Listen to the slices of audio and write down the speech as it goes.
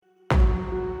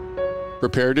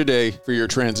Prepare today for your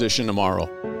transition tomorrow.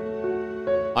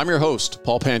 I'm your host,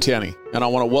 Paul Pantani, and I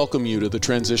want to welcome you to the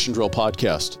Transition Drill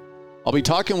podcast. I'll be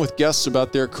talking with guests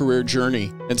about their career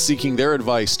journey and seeking their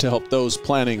advice to help those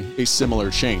planning a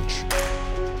similar change.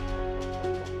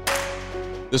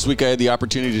 This week I had the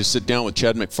opportunity to sit down with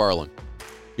Chad McFarlane.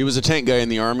 He was a tank guy in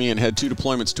the Army and had 2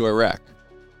 deployments to Iraq.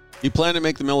 He planned to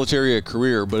make the military a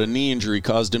career, but a knee injury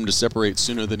caused him to separate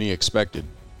sooner than he expected.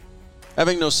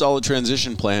 Having no solid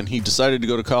transition plan, he decided to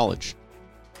go to college.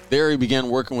 There he began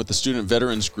working with the Student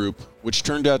Veterans Group, which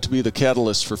turned out to be the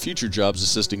catalyst for future jobs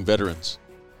assisting veterans.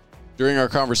 During our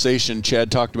conversation,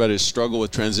 Chad talked about his struggle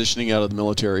with transitioning out of the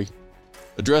military,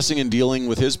 addressing and dealing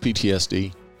with his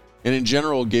PTSD, and in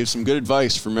general gave some good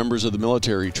advice for members of the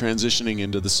military transitioning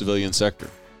into the civilian sector.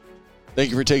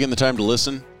 Thank you for taking the time to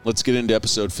listen. Let's get into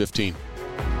episode 15.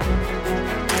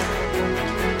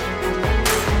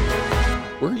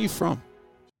 Where are you from?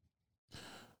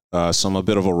 So I'm a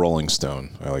bit of a rolling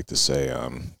stone. I like to say,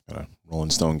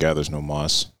 rolling stone gathers no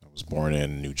moss. I was born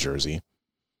in New Jersey.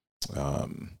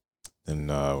 Then when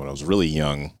I was really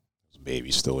young, I was a baby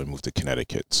still, we moved to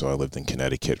Connecticut. So I lived in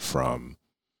Connecticut from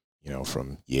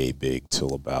yay big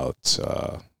till about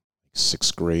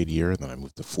 6th grade year. Then I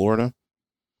moved to Florida.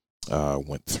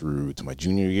 Went through to my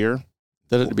junior year.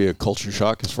 That had to be a culture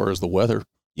shock as far as the weather.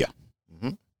 Yeah.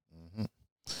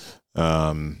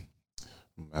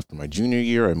 After my junior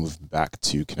year, I moved back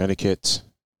to Connecticut,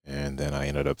 and then I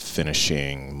ended up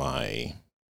finishing my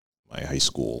high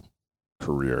school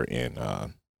career in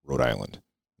Rhode Island.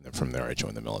 And then from there, I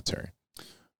joined the military.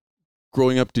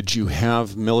 Growing up, did you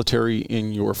have military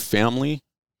in your family?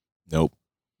 Nope.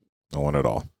 No one at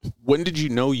all. When did you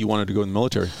know you wanted to go in the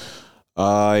military?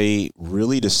 I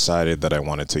really decided that I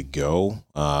wanted to go.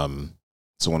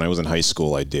 So when I was in high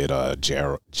school, I did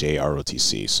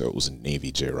JROTC, so it was a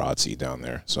Navy JROTC down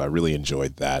there. So I really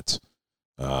enjoyed that.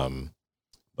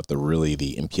 But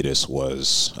the impetus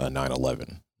was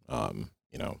 9/11.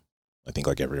 I think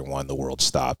like everyone, the world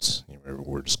stopped.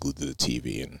 We're just glued to the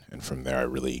TV, and from there, I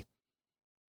really,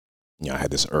 I had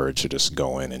this urge to just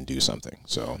go in and do something.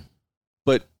 So,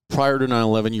 but prior to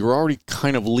 9/11, you were already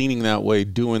kind of leaning that way,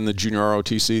 doing the junior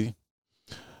ROTC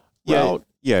route.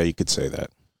 Yeah, you could say that.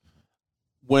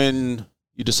 When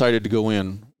you decided to go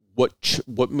in,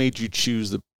 what made you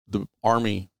choose the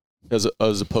Army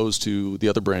as opposed to the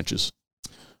other branches?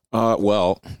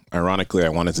 Well, ironically, I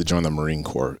wanted to join the Marine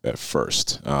Corps at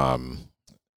first.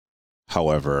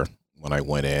 However, when I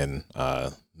went in,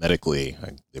 medically,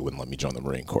 they wouldn't let me join the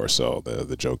Marine Corps. So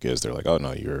the joke is they're like, oh,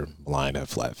 no, you're blind, have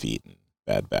flat feet, and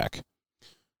bad back.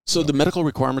 So the medical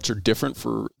requirements are different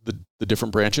for the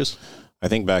different branches? I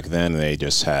think back then they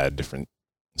just had different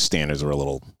standards were a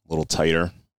little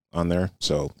tighter on there.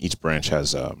 So each branch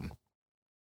has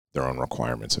their own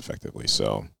requirements effectively.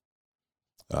 So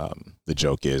the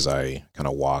joke is I kind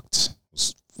of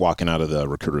was walking out of the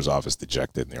recruiter's office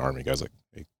dejected, and the Army guy's like,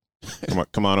 hey,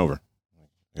 come on over.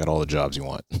 I got all the jobs you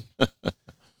want.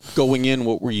 Going in,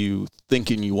 what were you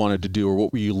thinking you wanted to do, or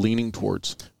what were you leaning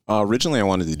towards? Originally, I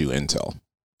wanted to do intel.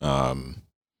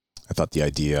 I thought the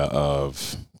idea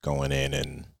of going in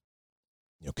and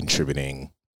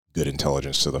contributing good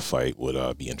intelligence to the fight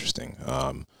would be interesting.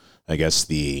 I guess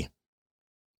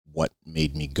what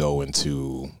made me go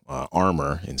into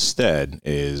armor instead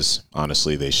is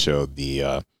honestly they showed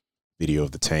the video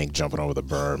of the tank jumping over the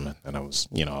berm, and I was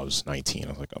 19. I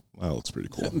was like, oh, well, that looks pretty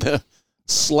cool.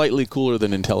 Slightly cooler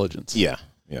than intelligence. Yeah.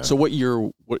 So what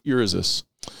year is this?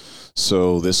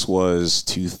 So this was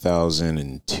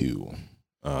 2002.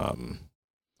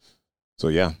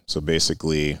 So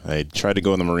basically I tried to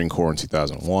go in the Marine Corps in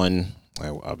 2001. I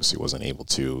obviously wasn't able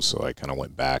to, so I kind of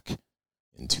went back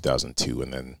in 2002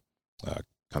 and then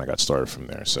kind of got started from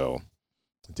there. So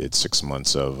I did 6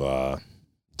 months of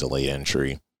delayed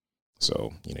entry.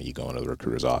 So, you go into the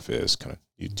recruiter's office,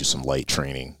 you do some light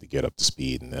training to get up to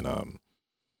speed. And then,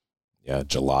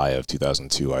 July of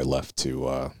 2002, I left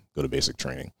to go to basic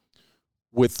training.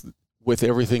 With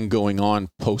everything going on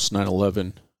post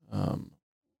 9/11,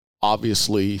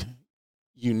 obviously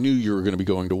you knew you were going to be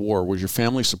going to war. Was your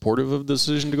family supportive of the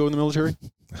decision to go in the military?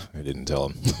 I didn't tell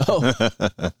them. Oh.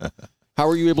 How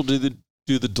were you able to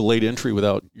do the delayed entry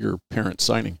without your parents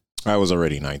signing? I was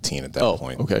already 19 at that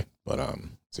point. Okay. But,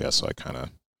 so I kind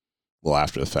of,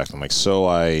 after the fact, I'm like, so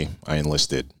I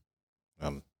enlisted.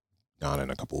 I'm gone in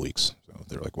a couple of weeks. So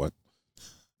they're like, what?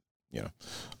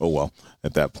 Oh, well,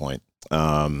 at that point.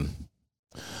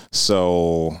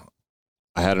 So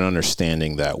I had an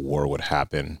understanding that war would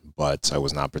happen, but I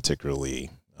was not particularly,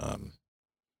 I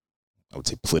would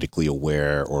say, politically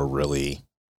aware or really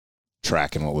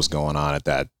tracking what was going on at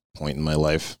that point in my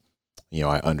life.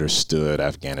 I understood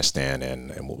Afghanistan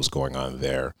and what was going on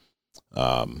there.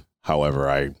 However,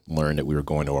 I learned that we were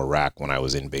going to Iraq when I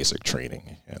was in basic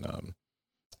training, and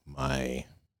when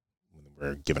we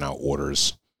were giving out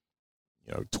orders,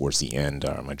 towards the end,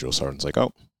 my drill sergeant's like,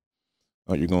 "Oh,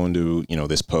 you're going to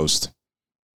this post.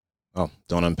 Oh,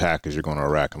 don't unpack because you're going to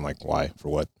Iraq." I'm like, "Why? For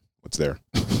what? What's there?"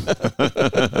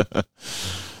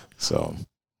 So,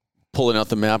 pulling out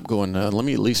the map, going, "Let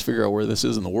me at least figure out where this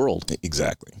is in the world."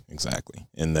 Exactly.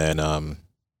 And then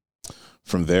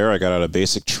from there, I got out of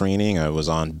basic training. I was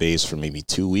on base for maybe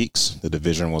 2 weeks. The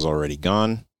division was already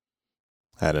gone.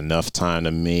 Had enough time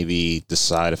to maybe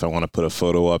decide if I want to put a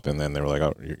photo up, and then they were like,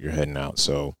 "Oh, you're heading out."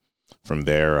 So from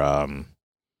there,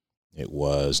 it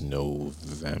was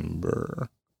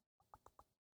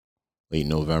late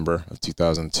November of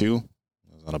 2002.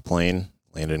 I was on a plane,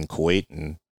 landed in Kuwait,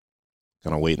 and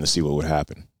kind of waiting to see what would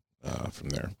happen from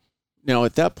there. Now,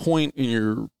 at that point in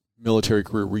your military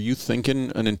career, were you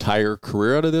thinking an entire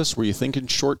career out of this? Were you thinking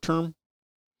short term?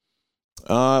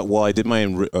 Well, I did my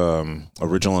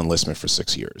original enlistment for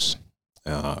 6 years.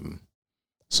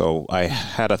 So I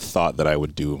had a thought that I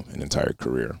would do an entire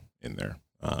career in there.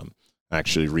 I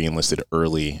actually re-enlisted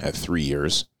early at 3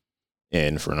 years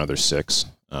in for another 6.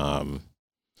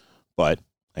 But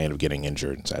I ended up getting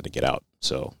injured and so I had to get out.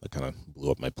 So that kind of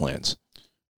blew up my plans.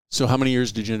 So how many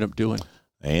years did you end up doing?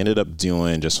 I ended up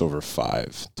doing just over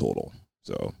 5 total.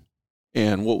 So,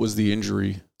 and what was the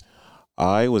injury?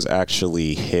 I was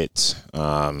actually hit.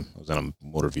 I was in a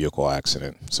motor vehicle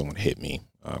accident. Someone hit me,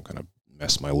 kind of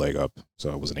messed my leg up,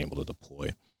 so I wasn't able to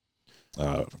deploy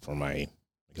for I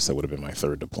guess that would have been my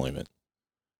 3rd deployment.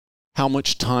 How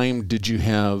much time did you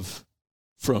have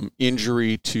from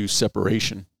injury to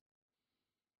separation?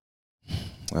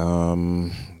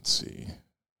 Let's see.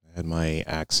 I had my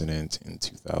accident in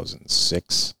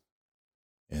 2006,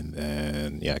 and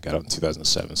then I got out in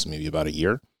 2007, so maybe about a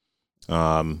year.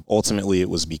 Ultimately, it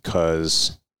was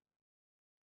because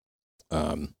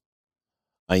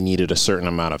I needed a certain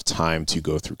amount of time to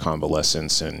go through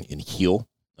convalescence and heal.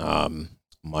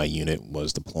 My unit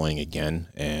was deploying again,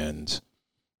 and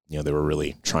they were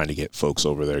really trying to get folks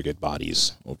over there, get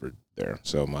bodies over there.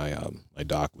 So my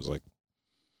doc was like,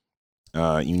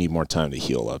 "You need more time to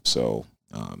heal up." So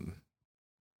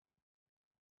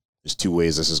there's 2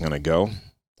 ways this is going to go.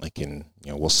 I can,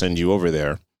 we'll send you over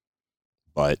there,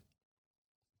 but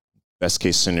best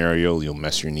case scenario, you'll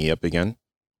mess your knee up again.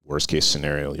 Worst case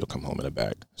scenario, you'll come home in a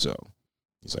bag. So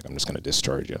he's like, "I'm just going to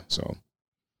discharge you." So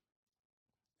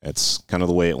that's kind of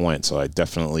the way it went. So I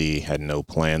definitely had no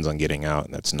plans on getting out,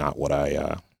 and that's not what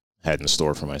I had in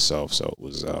store for myself. So it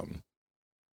was,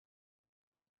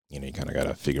 you kind of got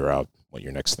to figure out what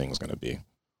your next thing is going to be.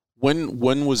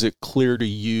 When was it clear to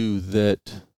you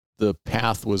that the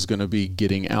path was going to be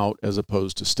getting out as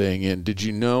opposed to staying in? Did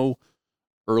you know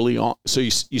early on? So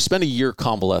you spent a year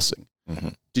convalescing. Mm-hmm.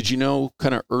 Did you know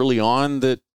kind of early on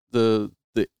that the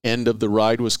end of the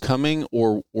ride was coming,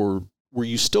 or were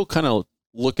you still kind of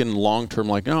looking long term,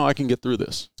 like, "No, I can get through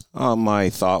this"? My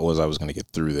thought was I was going to get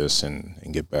through this and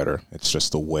get better. It's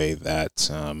just the way that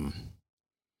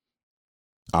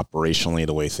operationally,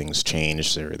 the way things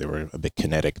changed. They were a bit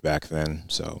kinetic back then.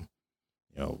 So,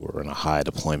 we're in a high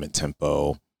deployment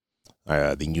tempo.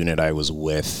 The unit I was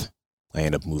with, I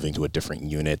ended up moving to a different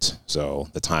unit. So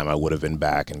the time I would have been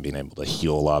back and being able to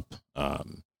heal up,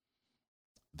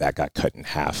 that got cut in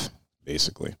half,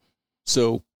 basically.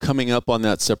 So coming up on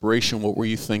that separation, what were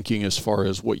you thinking as far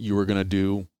as what you were going to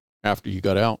do after you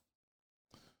got out?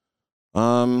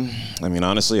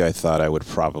 Honestly, I thought I would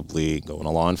probably go into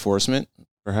law enforcement,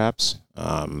 perhaps.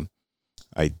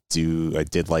 I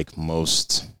did like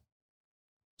most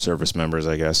service members,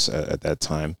 I guess, at that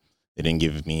time. They didn't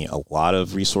give me a lot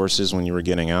of resources when you were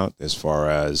getting out as far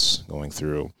as going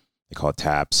through, they call it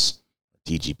TAPS,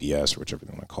 TGPS, or whichever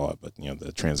they want to call it, but,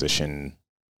 the transition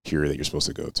period that you're supposed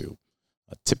to go to.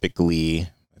 Typically,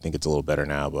 I think it's a little better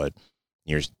now, but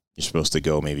you're supposed to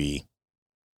go maybe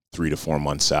 3 to 4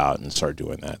 months out and start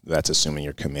doing that. That's assuming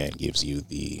your command gives you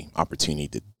the opportunity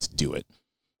to do it.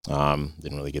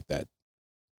 Didn't really get that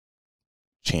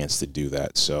chance to do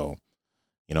that. So,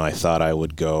 I thought I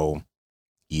would go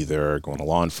either go into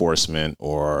law enforcement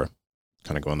or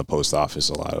kind of go in the post office.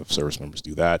 A lot of service members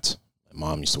do that. My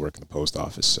mom used to work in the post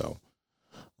office. So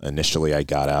initially I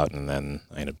got out and then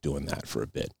I ended up doing that for a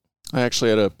bit. I actually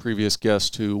had a previous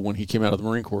guest who, when he came out of the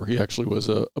Marine Corps, he actually was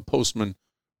a postman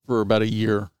for about a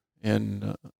year.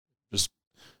 And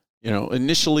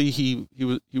initially he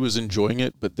was enjoying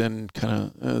it, but then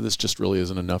kind of, this just really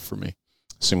isn't enough for me.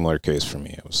 Similar case for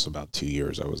me. It was about 2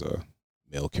 years. I was a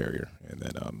mail carrier, and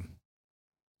then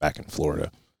back in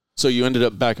Florida. So you ended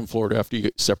up back in Florida after you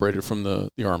get separated from the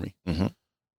Army. Mm-hmm.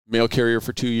 Mail carrier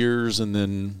for 2 years, and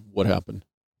then what happened?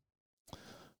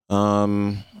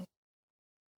 I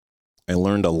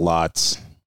learned a lot.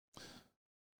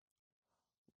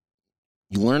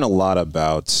 You learn a lot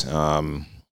about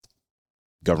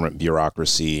government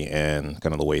bureaucracy and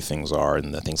kind of the way things are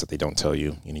and the things that they don't tell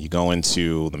you. You know, you go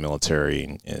into the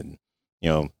military and you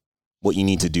know, what you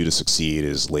need to do to succeed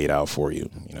is laid out for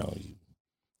you. You know,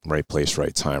 right place,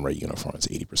 right time, right uniform. It's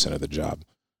 80% of the job.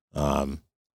 The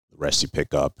rest you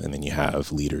pick up, and then you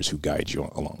have leaders who guide you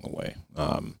along the way.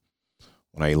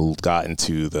 When I got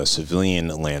into the civilian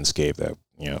landscape, that,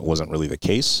 you know, it wasn't really the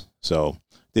case. So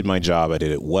did my job, I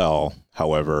did it well.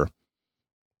 However,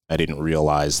 I didn't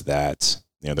realize that,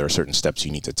 you know, there are certain steps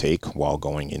you need to take while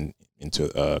going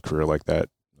into a career like that.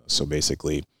 So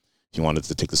basically, if you wanted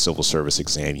to take the civil service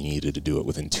exam, you needed to do it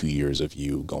within 2 years of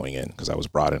you going in, because I was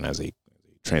brought in as a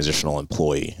transitional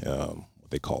employee,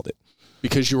 what they called it.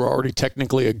 Because you were already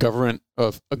technically a government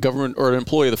or an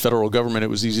employee of the federal government, it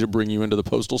was easy to bring you into the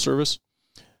Postal Service?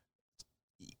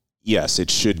 Yes, it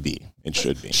should be. It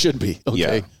should be. Should be.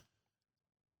 Okay.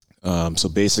 Yeah. So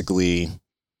basically,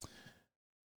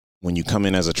 when you come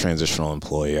in as a transitional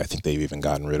employee, I think they've even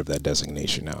gotten rid of that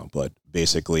designation now. But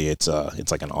basically, it's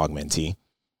like an augmentee.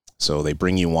 So they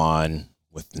bring you on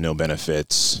with no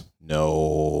benefits,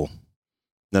 none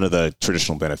of the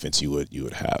traditional benefits you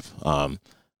would have.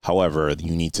 However,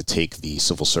 you need to take the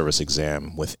civil service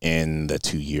exam within the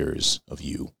 2 years of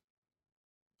you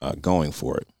going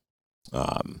for it,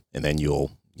 and then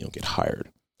you'll get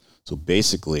hired. So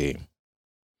basically,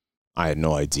 I had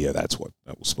no idea that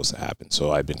was supposed to happen.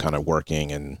 So I'd been kind of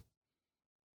working and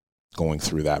going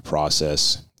through that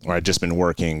process, or I'd just been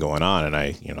working going on, and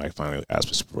I finally asked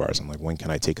my supervisor, I'm like, when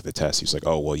can I take the test? He's like,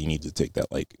 oh, well, you need to take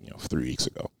that 3 weeks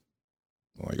ago.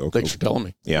 I'm like, okay. Thanks for telling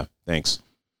me. Yeah, thanks.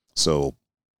 So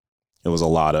it was a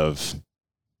lot of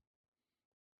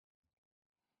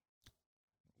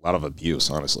abuse,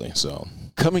 honestly. So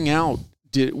coming out,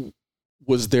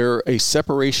 was there a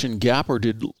separation gap, or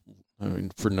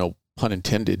for no pun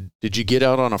intended, did you get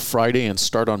out on a Friday and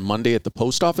start on Monday at the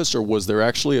post office, or was there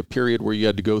actually a period where you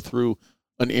had to go through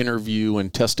an interview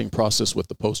and testing process with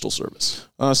the Postal Service?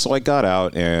 So I got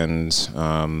out, and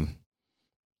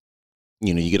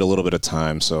you get a little bit of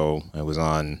time. So I was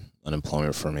on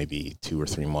unemployment for maybe 2 or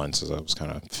 3 months as I was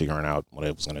kind of figuring out what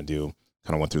I was going to do.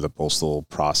 Kind of went through the postal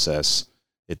process.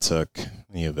 It took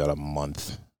me about a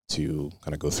month to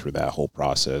kind of go through that whole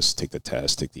process, take the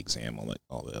test, take the exam,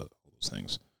 all those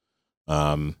things.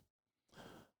 The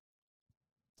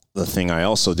thing I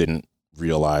also didn't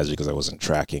realize, because I wasn't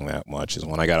tracking that much, is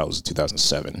when I got out, it was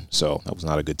 2007. So that was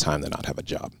not a good time to not have a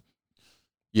job.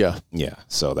 Yeah. Yeah.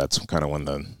 So that's kind of when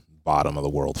the bottom of the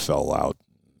world fell out,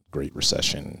 Great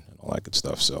Recession and all that good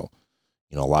stuff. So,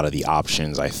 a lot of the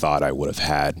options I thought I would have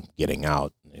had getting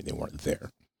out, they weren't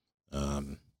there.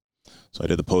 So I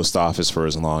did the post office for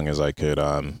as long as I could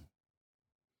kind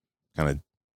of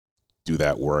do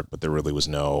that work, but there really was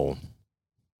no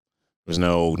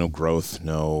growth,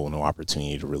 no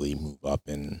opportunity to really move up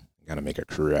and kind of make a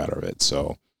career out of it.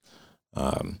 So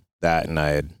that, and I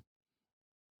had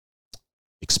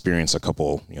experienced a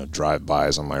couple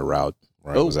drive-bys on my route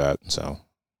where I was at. So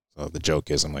the joke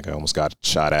is, I'm like, I almost got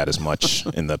shot at as much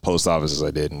in the post office as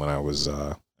I did when I was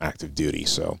active duty.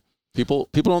 So people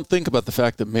don't think about the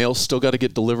fact that mail's still got to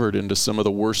get delivered into some of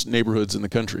the worst neighborhoods in the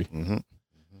country. Mm-hmm.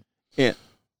 And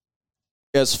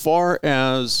as far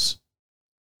as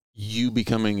you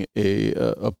becoming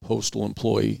a postal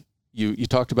employee, you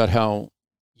talked about how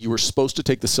you were supposed to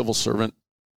take the civil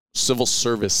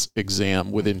service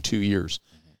exam within 2 years.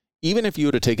 Even if you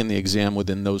would have taken the exam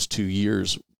within those 2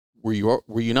 years, were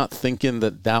you not thinking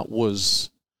that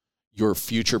was your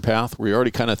future path? Were you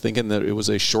already kind of thinking that it was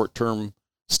a short-term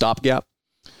stopgap?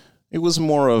 It was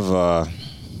more of I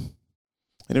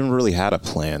didn't really had a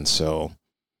plan. So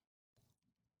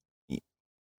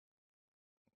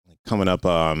coming up,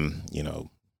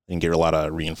 didn't get a lot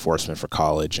of reinforcement for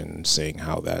college and saying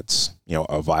how that's,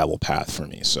 a viable path for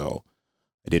me. So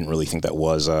I didn't really think that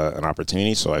was an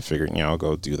opportunity. So I figured, I'll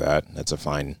go do that. That's a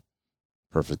fine,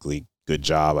 perfectly good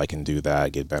job. I can do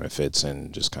that, get benefits,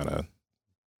 and just kind of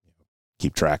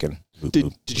keep tracking.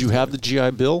 Did you have the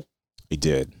GI Bill? I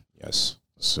did, yes.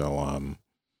 So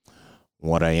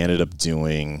what I ended up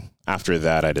doing after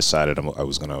that, I decided I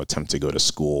was going to attempt to go to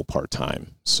school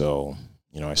part-time. So,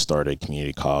 I started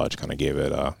community college, kind of gave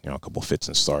it a couple fits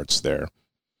and starts there.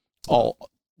 All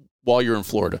while you're in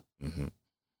Florida. Mm-hmm.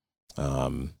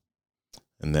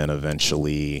 And then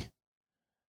eventually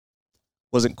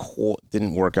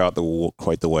didn't work out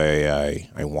quite the way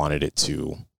I wanted it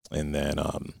to. And then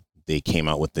they came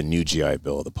out with the new GI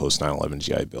Bill, the post 9/11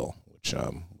 GI Bill, which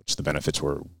the benefits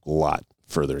were a lot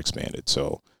further expanded.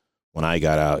 So when I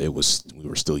got out, we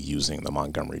were still using the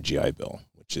Montgomery GI Bill,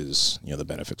 which is, the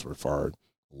benefits were far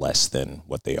less than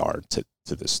what they are to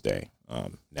this day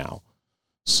now.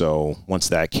 So once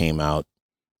that came out,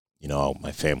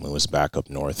 my family was back up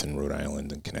north in Rhode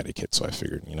Island and Connecticut. So I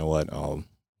figured, you know what, I'll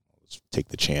take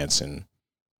the chance and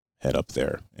head up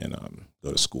there and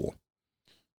go to school.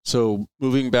 So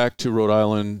moving back to Rhode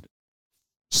Island,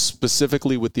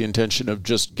 specifically with the intention of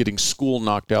just getting school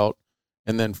knocked out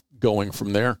and then going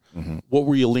from there, what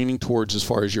were you leaning towards as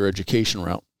far as your education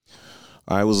route?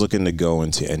 I was looking to go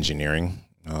into engineering.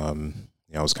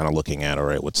 I was kind of looking at, all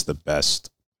right, what's the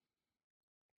best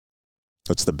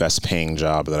paying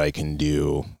job that I can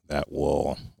do that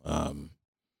will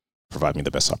provide me the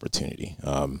best opportunity.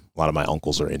 A lot of my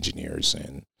uncles are engineers,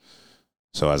 and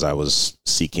so as I was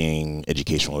seeking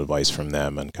educational advice from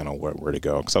them and kind of where to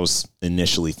go, because I was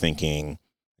initially thinking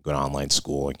go to online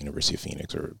school like University of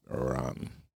Phoenix or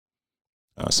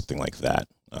something like that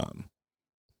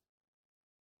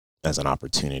as an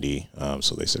opportunity.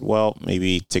 So they said, well,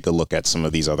 maybe take a look at some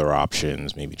of these other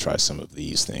options, maybe try some of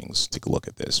these things, take a look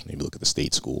at this, maybe look at the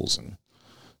state schools. And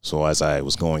so as I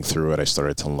was going through it, I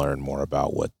started to learn more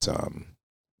about what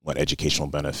educational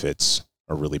benefits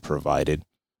are really provided,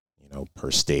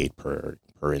 per state, per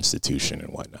institution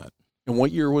and whatnot. And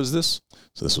what year was this?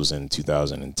 So this was in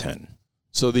 2010.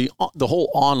 So the whole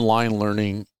online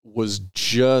learning was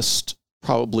just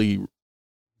probably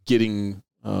getting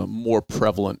more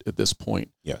prevalent at this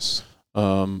point. Yes.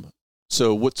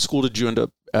 So what school did you end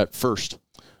up at first?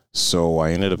 So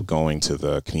I ended up going to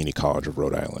the Community College of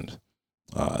Rhode Island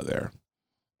there.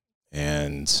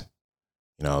 And,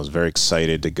 I was very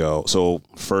excited to go. So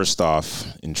first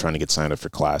off, in trying to get signed up for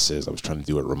classes, I was trying to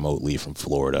do it remotely from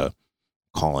Florida,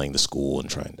 calling the school and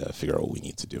trying to figure out what we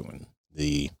need to do. And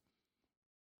the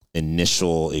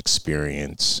initial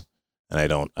experience, and I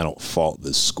don't fault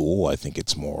the school. I think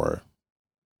it's more,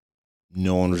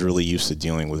 no one was really used to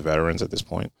dealing with veterans at this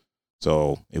point.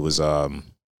 So it was hard.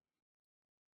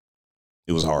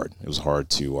 It was hard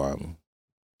to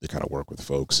kind of work with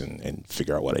folks and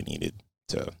figure out what I needed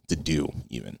to do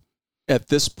even. At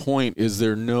this point, is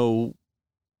there no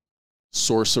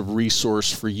source of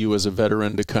resource for you as a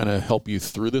veteran to kind of help you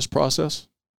through this process?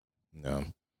 No,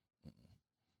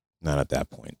 not at that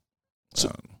point.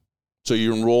 So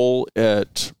you enroll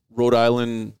at Rhode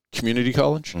Island Community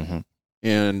College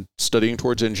and studying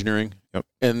towards engineering. Yep.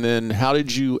 And then how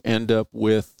did you end up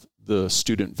with the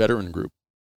student veteran group?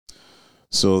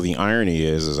 So the irony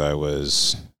is I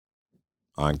was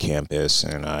on campus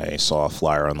and I saw a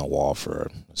flyer on the wall for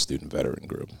a student veteran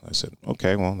group. I said,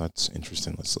 okay, well, that's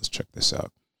interesting. Let's check this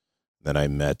out. Then I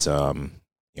met, a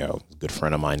good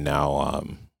friend of mine now,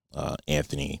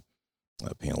 Anthony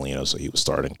Panalino. So he was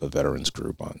starting a veterans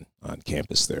group on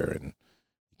campus there, and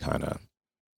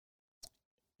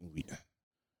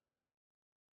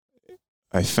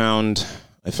I found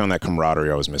that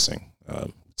camaraderie I was missing.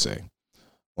 I'd say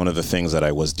one of the things that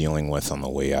I was dealing with on the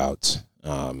way out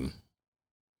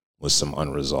was some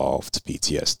unresolved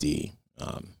PTSD,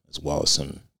 as well as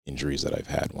some injuries that I've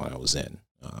had when I was in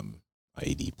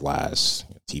IED blasts,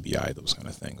 TBI, those kind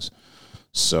of things.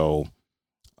 So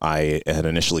I had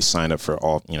initially signed up for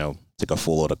take a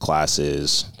full load of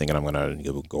classes, thinking I'm going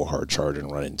to go hard charge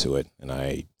and run into it. And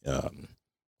I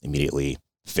immediately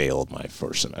failed my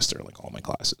first semester, like all my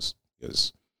classes,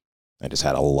 because I just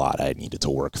had a lot I needed to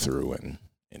work through and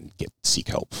seek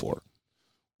help for.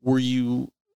 Were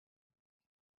you,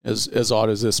 as odd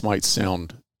as this might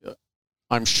sound,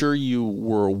 I'm sure you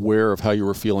were aware of how you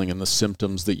were feeling and the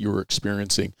symptoms that you were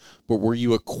experiencing, but were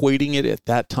you equating it at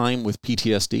that time with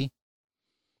PTSD?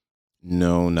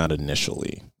 No, not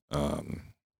initially. The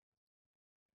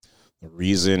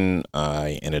reason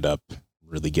I ended up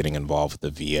really getting involved with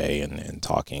the VA and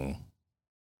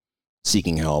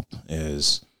seeking help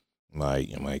is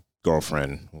my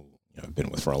girlfriend, who I've been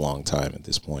with for a long time at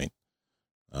this point.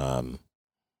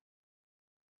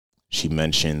 She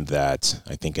mentioned that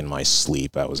I think in my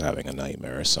sleep I was having a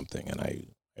nightmare or something, and I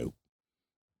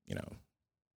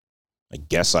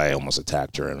guess I almost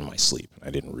attacked her in my sleep, and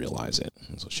I didn't realize it.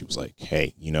 And so she was like,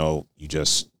 "Hey, you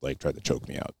just tried to choke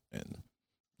me out, and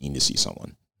you need to see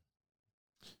someone.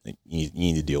 You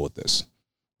need to deal with this,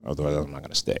 otherwise I'm not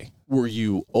going to stay." Were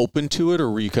you open to it, or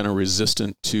were you kind of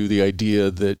resistant to the idea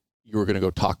that you were going to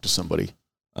go talk to somebody?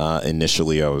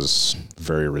 Initially, I was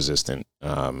very resistant.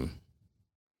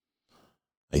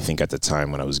 I think at the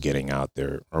time when I was getting out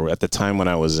there, or at the time when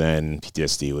I was in,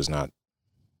 PTSD was not,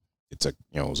 it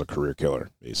was a career killer,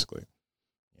 basically.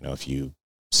 If you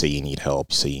say you need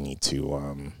help, say you need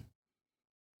to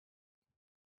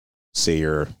say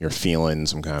you're feeling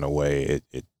some kind of way,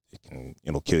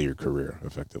 it'll kill your career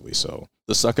effectively. So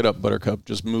the suck it up, buttercup,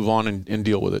 just move on and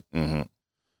deal with it. Mm-hmm.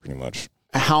 Pretty much.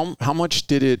 How much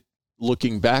did it,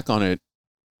 looking back on it,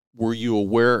 were you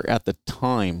aware at the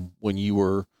time when you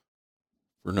were,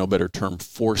 for no better term,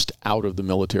 forced out of the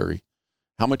military?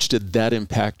 How much did that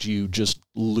impact you, just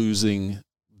losing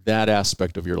that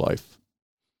aspect of your life?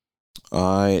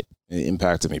 It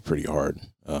impacted me pretty hard.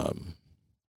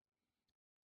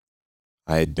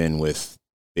 I had been with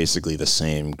basically the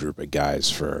same group of guys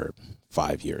for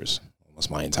 5 years.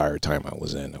 Almost my entire time I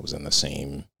was in the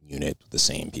same unit with the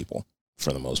same people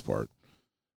for the most part.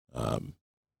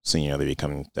 So, they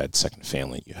become that second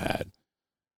family you had.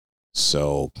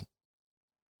 So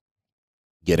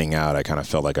getting out, I kind of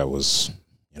felt like I was,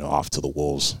 off to the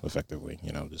wolves effectively,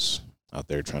 just out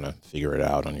there trying to figure it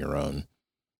out on your own.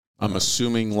 I'm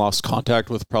assuming lost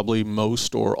contact with probably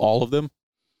most or all of them?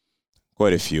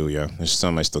 Quite a few, yeah. There's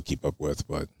some I still keep up with,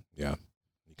 but yeah,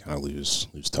 you kind of lose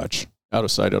touch. Out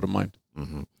of sight, out of mind.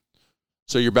 Mm-hmm.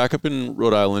 So you're back up in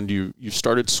Rhode Island. You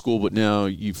started school, but now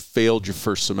you failed your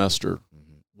first semester.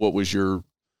 Mm-hmm. What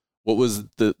was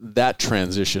that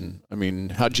transition? I mean,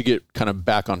 how'd you get kind of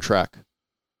back on track?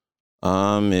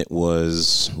 It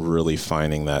was really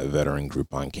finding that veteran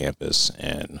group on campus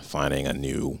and finding a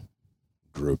new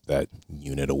group, that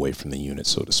unit away from the unit,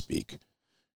 so to speak,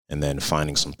 and then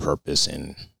finding some purpose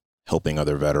in helping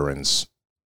other veterans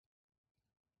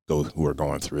who are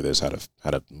going through this, how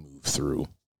to move through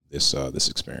this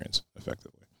experience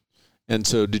effectively. And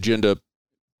so did you end up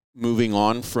moving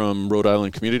on from Rhode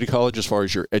Island Community College as far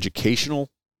as your educational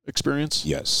experience?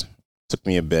 Yes. Took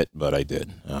me a bit, but I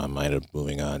did. I ended up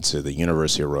moving on to the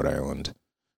University of Rhode Island.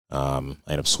 I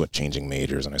ended up changing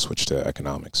majors, and I switched to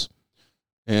economics.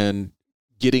 And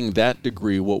getting that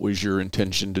degree, what was your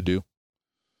intention to do?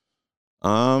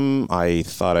 I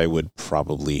thought I would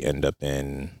probably end up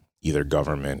in either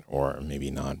government or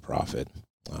maybe nonprofit.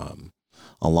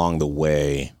 Along the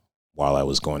way, while I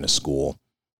was going to school,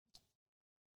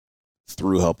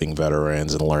 through helping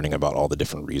veterans and learning about all the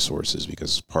different resources,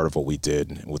 because part of what we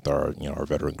did with our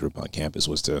veteran group on campus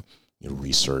was to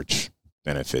research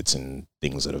benefits and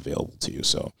things that are available to you.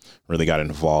 So really got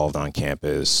involved on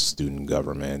campus, student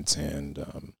government,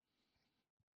 and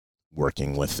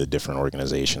working with the different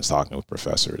organizations, talking with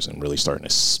professors, and really starting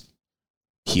to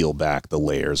peel back the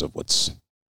layers of what's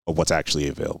actually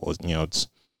available.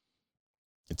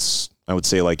 It's I would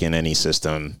say, like in any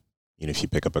system, if you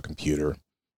pick up a computer,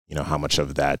 how much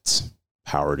of that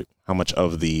powered, how much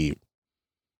of the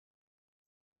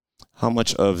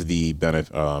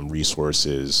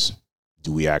resources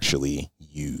do we actually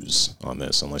use on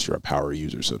this, unless you're a power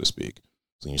user, so to speak.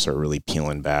 So you start really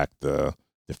peeling back the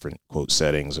different quote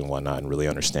settings and whatnot, and really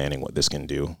understanding what this can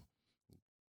do.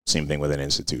 Same thing with an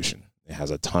institution. It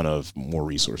has a ton of more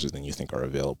resources than you think are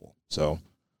available. So,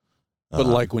 but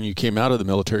like when you came out of the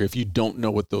military, if you don't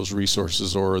know what those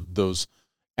resources or those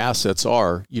assets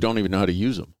are, you don't even know how to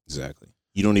use them. Exactly.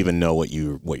 You don't even know what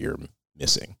you're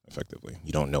missing effectively.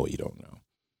 You don't know what you don't know.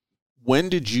 When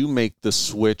did you make the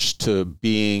switch to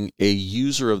being a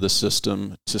user of the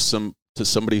system to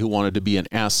somebody who wanted to be an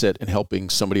asset and helping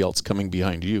somebody else coming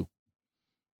behind you?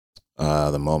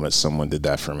 The moment someone did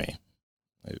that for me,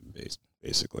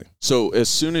 basically. So as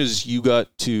soon as you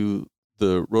got to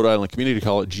the Rhode Island Community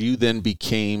College, you then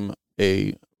became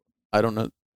a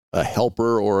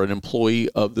helper or an employee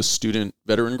of the student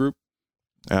veteran group?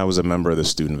 I was a member of the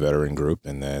student veteran group,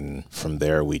 and then from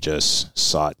there we just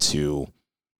sought to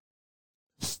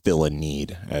fill a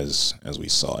need as we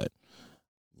saw it.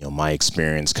 My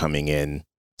experience coming in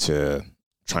to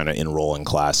trying to enroll in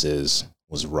classes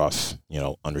was rough.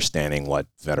 Understanding what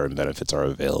veteran benefits are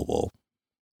available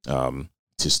to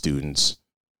students,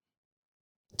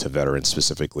 to veterans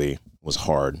specifically, was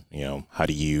hard. How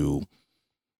do you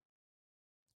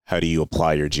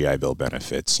apply your GI Bill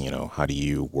benefits? How do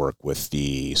you work with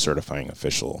the certifying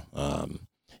official?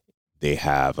 They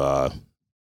have a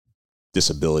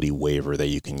disability waiver that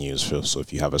you can use. So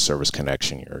if you have a service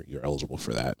connection, you're eligible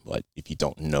for that. But if you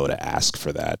don't know to ask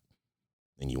for that,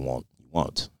 then you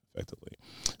won't effectively.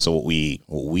 So what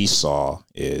we saw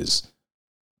is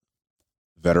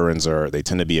veterans they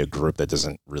tend to be a group that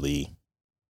doesn't really,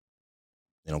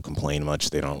 they don't complain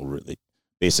much. They don't really,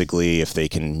 basically, if they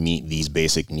can meet these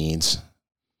basic needs,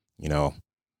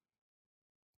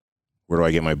 where do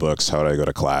I get my books? How do I go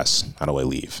to class? How do I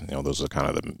leave? Those are kind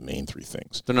of the main three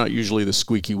things. They're not usually the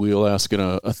squeaky wheel asking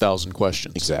 1,000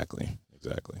 questions. Exactly.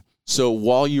 So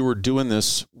while you were doing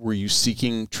this, were you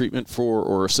seeking treatment for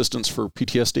or assistance for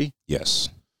PTSD? Yes.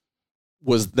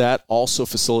 Was that also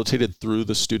facilitated through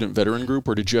the student veteran group,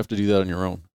 or did you have to do that on your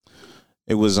own?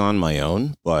 It was on my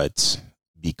own, but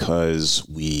because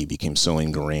we became so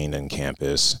ingrained in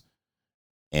campus,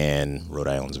 and Rhode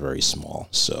Island's very small,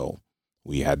 so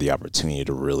we had the opportunity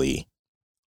to really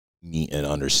meet and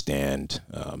understand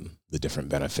the different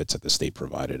benefits that the state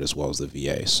provided, as well as the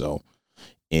VA. So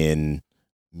in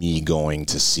me going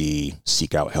to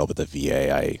seek out help at the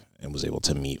VA, I was able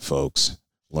to meet folks,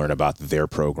 learn about their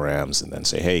programs, and then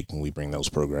say, hey, can we bring those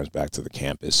programs back to the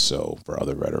campus so for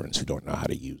other veterans who don't know how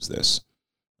to use this?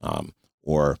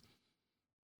 Or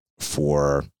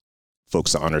for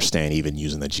folks to understand even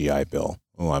using the GI Bill.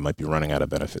 Oh, I might be running out of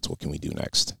benefits. What can we do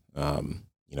next?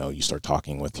 You start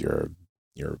talking with your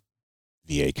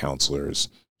VA counselors,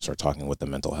 start talking with the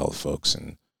mental health folks,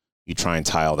 and you try and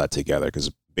tie all that together, because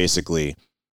basically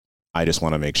I just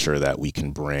want to make sure that we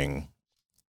can bring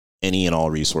any and all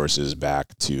resources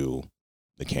back to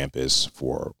the campus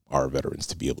for our veterans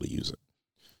to be able to use it.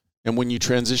 And when you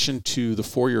transitioned to the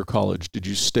four-year college, did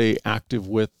you stay active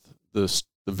with the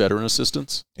veteran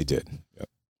assistants? I did. Yep.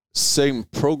 Same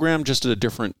program, just at a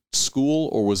different school,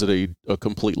 or was it a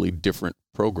completely different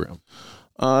program?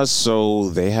 So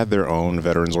they had their own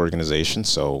veterans organization.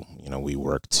 So, we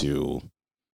worked to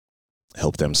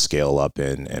help them scale up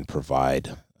and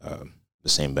provide the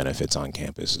same benefits on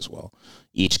campus as well.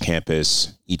 Each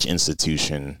campus, each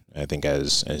institution, I think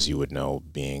as you would know,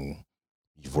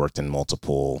 you've worked in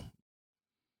multiple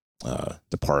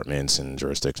departments and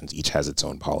jurisdictions, each has its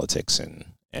own politics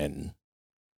and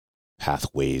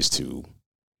pathways to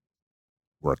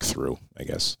work through, I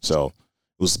guess. So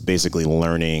it was basically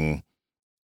learning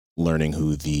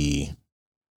who the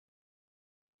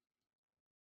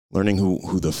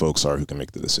folks are who can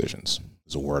make the decisions.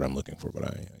 Is a word I'm looking for, but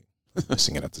I'm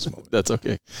missing it at this moment. That's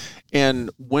okay. And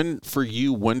when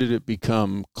did it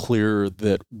become clear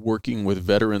that working with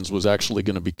veterans was actually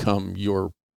going to become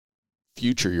your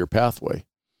future, your pathway?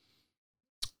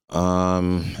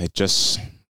 It just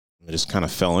kind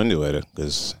of fell into it,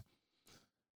 because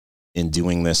in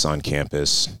doing this on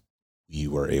campus, we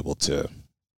were able to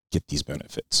get these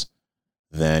benefits.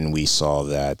 Then we saw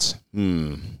that,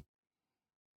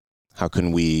 how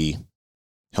can we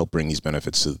help bring these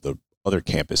benefits to the other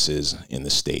campuses in the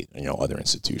state, other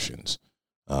institutions?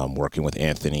 Working with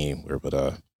Anthony, we were able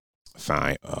to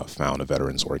found a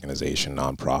veterans organization,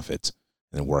 nonprofit,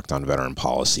 and worked on veteran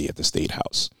policy at the State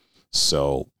House.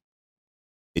 So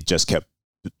it just kept,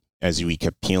 as we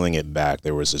kept peeling it back,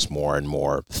 there was just more and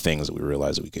more things that we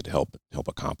realized that we could help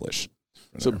accomplish.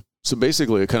 So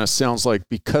basically, it kind of sounds like,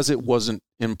 because it wasn't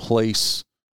in place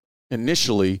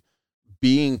initially,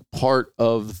 being part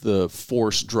of the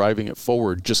force driving it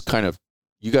forward, just kind of,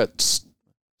 you got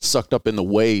sucked up in the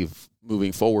wave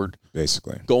moving forward,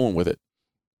 basically going with it.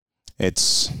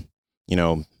 It's,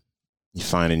 you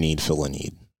find a need, fill a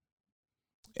need.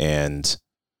 And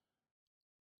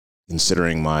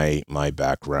considering my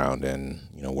background and,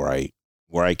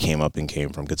 where I came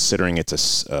from, considering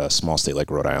it's a small state like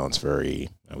Rhode Island, it's very,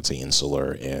 I would say,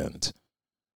 insular, and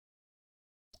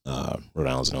Rhode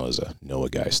Island's known as a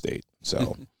NOAA guy state.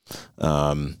 So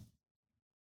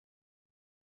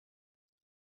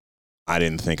I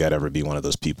didn't think I'd ever be one of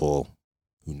those people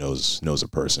who knows a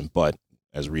person. But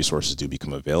as resources do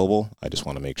become available, I just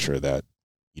want to make sure that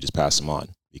you just pass them on,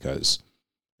 because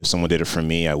if someone did it for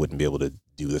me, I wouldn't be able to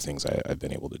do the things I've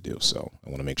been able to do. So I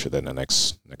want to make sure that the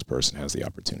next person has the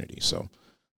opportunity. So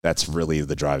that's really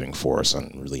the driving force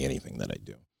on really anything that I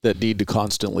do. That need to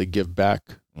constantly give back,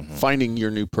 finding your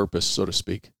new purpose, so to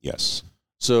speak. Yes.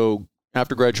 So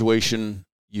after graduation,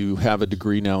 you have a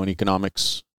degree now in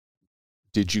economics.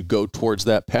 Did you go towards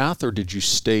that path, or did you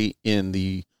stay in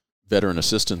the veteran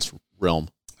assistance realm?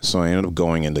 So I ended up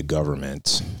going into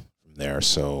government from there.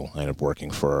 So I ended up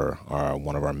working for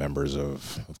one of our members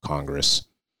of Congress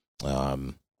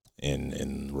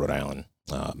in Rhode Island.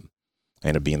 I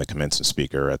ended up being the commencement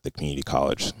speaker at the community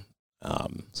college.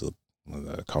 So when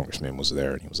the congressman was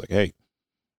there, and he was like, "Hey,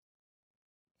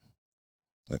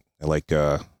 I like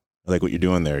what you're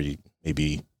doing there.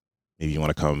 Maybe you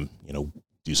want to come,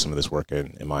 do some of this work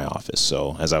in my office."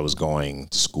 So as I was going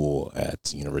to school at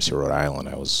the University of Rhode Island,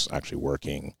 I was actually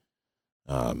working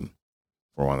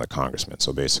for one of the congressmen.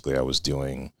 So basically I was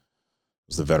the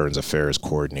Veterans Affairs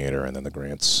coordinator and then the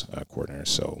grants coordinator.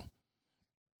 So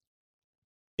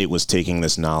it was taking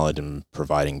this knowledge and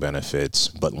providing benefits,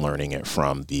 but learning it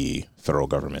from the federal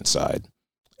government side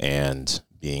and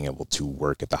being able to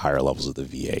work at the higher levels of the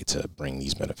VA to bring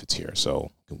these benefits here.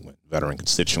 So when veteran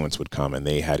constituents would come and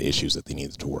they had issues that they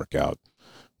needed to work out,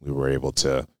 we were able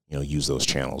to, use those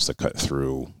channels to cut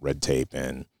through red tape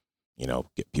and,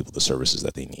 get people the services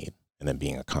that they need. and then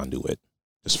being a conduit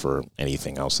just for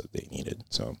anything else that they needed.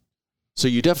 So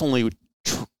you definitely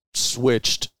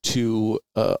switched to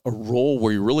a role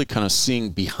where you're really kind of seeing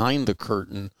behind the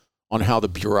curtain on how the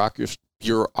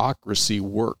bureaucracy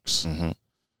works. Mm-hmm.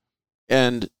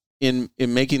 And in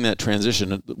making that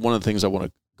transition, one of the things I want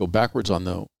to go backwards on,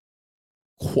 though,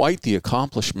 quite the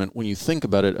accomplishment when you think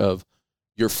about it, of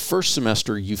your first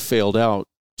semester, you failed out,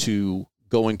 to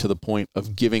going to the point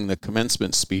of giving the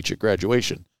commencement speech at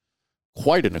graduation.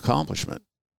 Quite an accomplishment.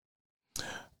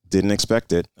 Didn't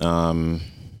expect it.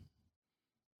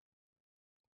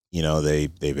 They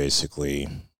basically,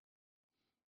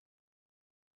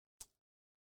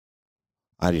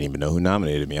 I didn't even know who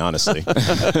nominated me, honestly.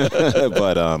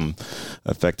 But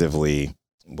effectively,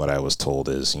 what I was told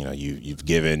is, you've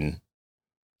given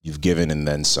and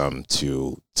then some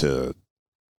to the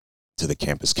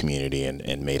campus community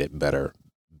and made it better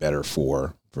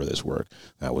for this work.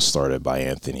 That was started by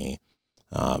Anthony.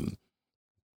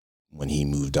 When he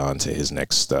moved on to his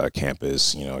next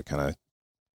campus, it kind of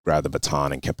grabbed the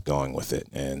baton and kept going with it,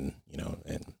 and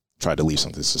tried to leave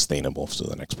something sustainable so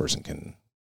the next person can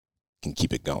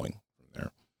keep it going from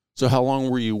there. So how long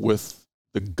were you with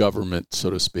the government,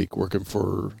 so to speak, working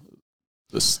for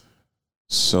this?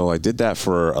 So I did that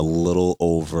for a little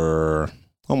over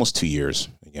almost 2 years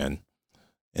again.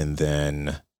 And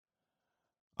then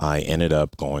I ended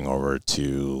up going over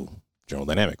to General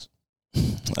Dynamics.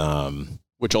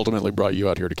 Which ultimately brought you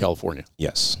out here to California.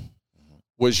 Yes.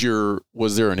 Was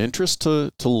there an interest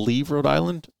to leave Rhode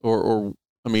Island? Or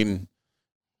I mean,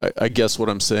 I guess what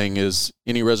I'm saying is,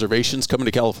 any reservations coming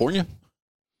to California?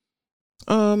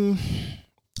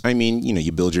 I mean,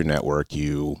 you build your network,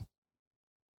 you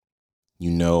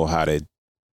know how to,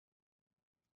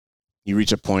 you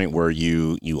reach a point where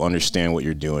you understand what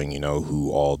you're doing,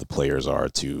 who all the players are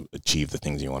to achieve the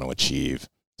things you want to achieve,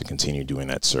 to continue doing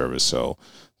that service. So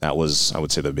that was, I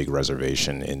would say, the big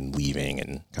reservation in leaving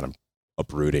and kind of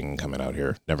uprooting and coming out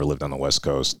here. Never lived on the West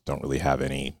Coast, don't really have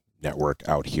any network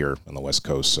out here on the West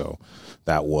Coast. So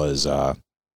that was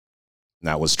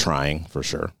trying for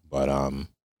sure. But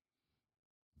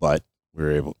we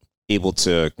were able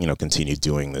to, continue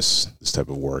doing this type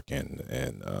of work and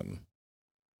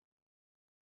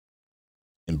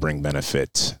bring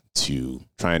benefit, to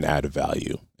try and add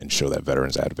value and show that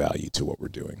veterans add value to what we're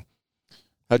doing.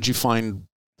 How'd you find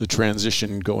the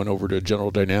transition going over to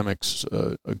General Dynamics?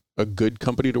 A good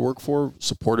company to work for,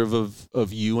 supportive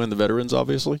of you and the veterans,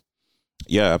 obviously?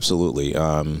 Yeah, absolutely.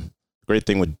 Great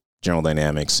thing with General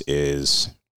Dynamics is,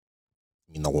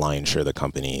 the lion's share of the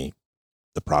company,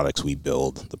 the products we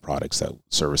build,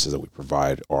 services that we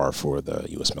provide are for the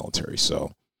U.S. military.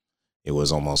 So it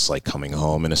was almost like coming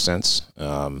home in a sense.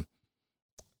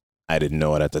 I didn't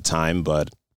know it at the time,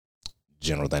 but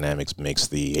General Dynamics makes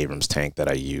the Abrams tank that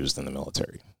I used in the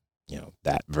military.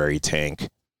 That very tank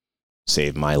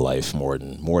saved my life more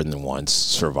than once,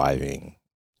 surviving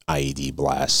IED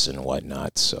blasts and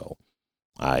whatnot. So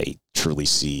I truly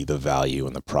see the value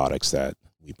in the products that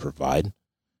we provide,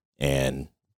 and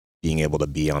being able to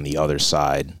be on the other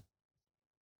side,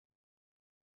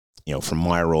 from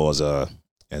my role as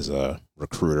a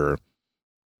recruiter,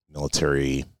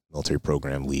 military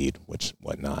program lead,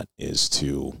 whatnot, is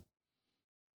to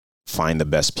find the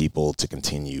best people to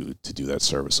continue to do that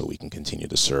service, so we can continue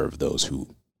to serve those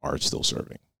who are still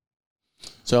serving.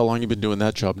 So how long have you been doing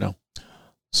that job now?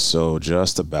 So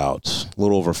just about a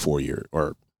little over 4 years,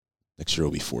 or next year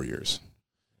will be 4 years.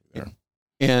 There.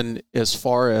 And as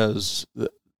far as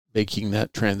making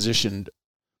that transition,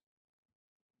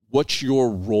 what's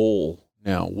your role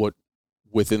now? What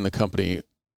within the company,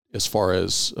 as far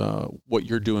as what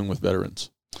you're doing with veterans?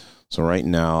 So right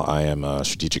now I am a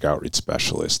strategic outreach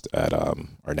specialist at our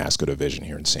NASCO division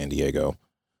here in San Diego.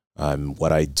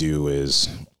 What I do is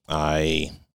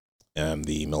I am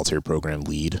the military program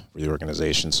lead for the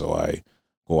organization. So I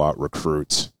go out,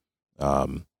 recruit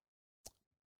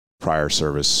prior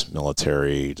service,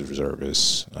 military,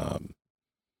 reservists,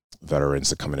 veterans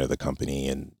to come into the company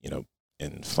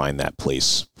and find that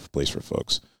place for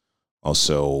folks.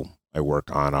 Also, I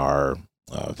work on our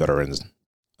veterans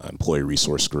employee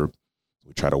resource group.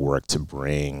 We try to work to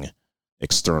bring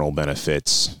external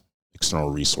benefits, external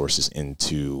resources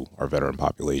into our veteran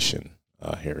population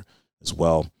here as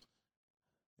well.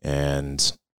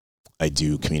 And I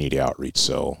do community outreach,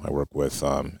 so I work with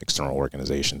external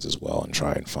organizations as well and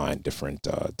try and find different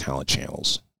talent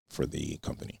channels for the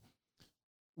company.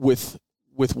 With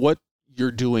what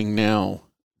you're doing now,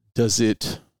 does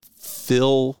it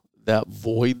fill that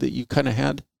void that you kind of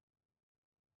had?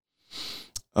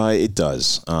 It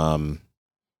does.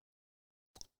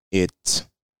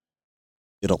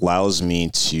 it allows me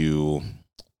to,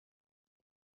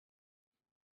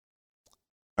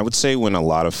 I would say when a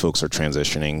lot of folks are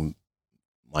transitioning,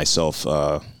 myself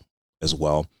as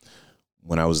well,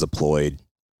 when I was deployed,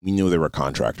 we knew there were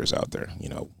contractors out there. You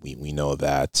know, we know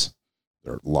that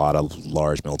there are a lot of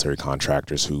large military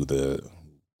contractors who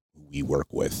we work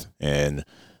with, and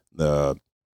the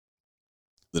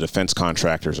defense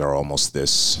contractors are almost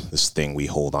this thing we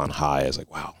hold on high as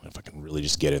like, wow, if I can really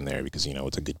just get in there because, you know,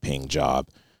 it's a good paying job.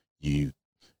 You're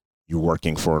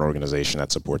working for an organization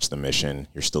that supports the mission.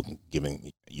 You're still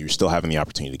having the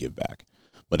opportunity to give back,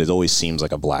 but it always seems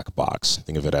like a black box.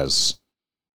 Think of it as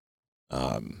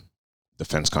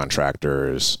defense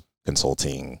contractors,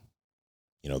 consulting,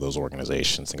 you know, those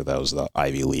organizations. Think of that as the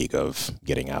Ivy League of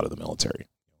getting out of the military.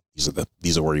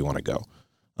 These are where you want to go.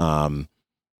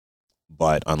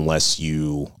 But unless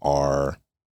you have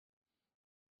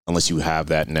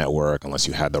that network, unless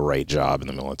you had the right job in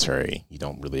the military, you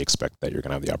don't really expect that you're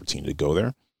going to have the opportunity to go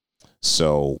there.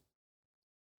 So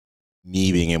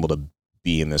me being able to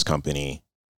be in this company,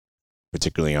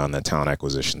 particularly on the talent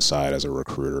acquisition side as a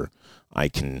recruiter, I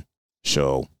can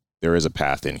show there is a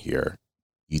path in here.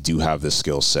 You do have this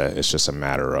skill set. It's just a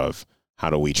matter of how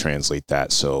do we translate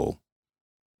that so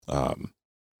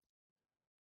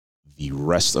the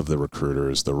rest of the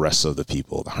recruiters, the rest of the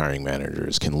people, the hiring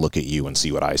managers can look at you and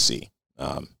see what I see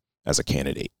as a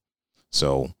candidate.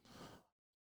 So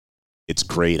it's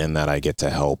great in that I get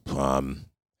to help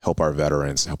our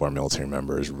veterans, help our military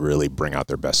members really bring out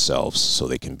their best selves so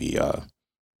they can be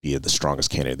the strongest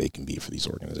candidate they can be for these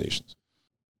organizations.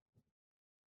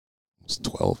 It's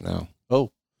 12 now.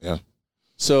 Oh, yeah.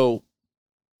 So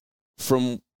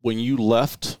from when you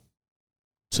left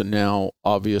to now,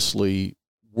 obviously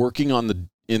working on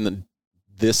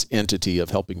this entity of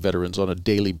helping veterans on a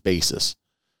daily basis,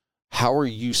 how are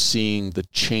you seeing the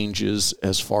changes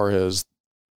as far as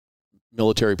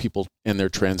military people and their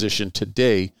transition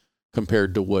today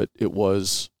compared to what it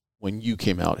was when you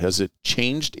came out? Has it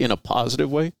changed in a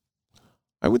positive way?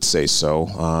 I would say so.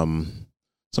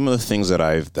 Some of the things that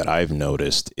I've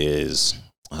noticed is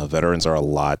veterans are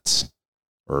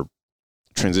or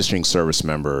transitioning service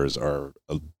members are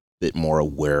a bit more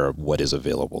aware of what is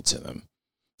available to them.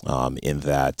 In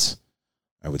that,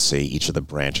 I would say each of the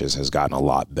branches has gotten a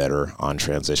lot better on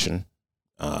transition,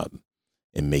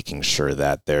 in making sure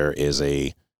that there is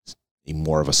a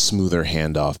more of a smoother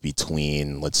handoff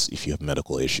between, if you have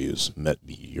medical issues,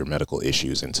 your medical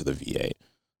issues into the VA.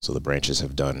 So the branches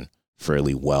have done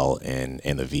fairly well, and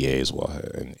the VA as well,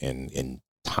 in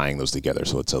tying those together,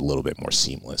 so it's a little bit more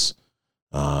seamless.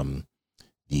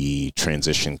 The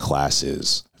transition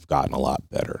classes have gotten a lot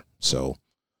better, so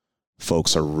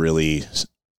folks are really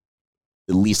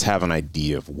at least have an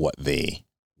idea of what they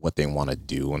want to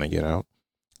do when they get out.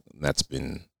 And that's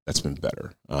been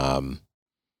better.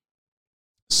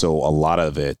 So a lot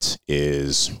of it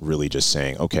is really just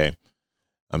saying, okay,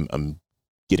 I'm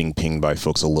getting pinged by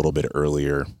folks a little bit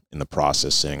earlier in the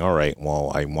process saying, all right,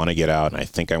 well, I want to get out and I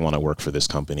think I want to work for this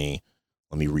company.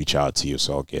 Let me reach out to you.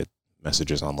 So I'll get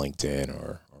messages on LinkedIn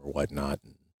or whatnot.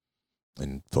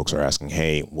 And folks are asking,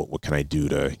 hey, what can I do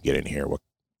to get in here? What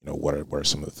are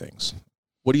some of the things?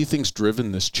 What do you think's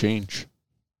driven this change?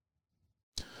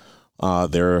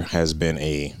 There has been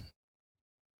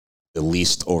at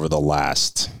least over the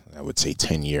last, I would say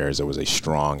 10 years, there was a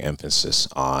strong emphasis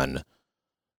on,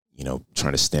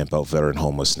 trying to stamp out veteran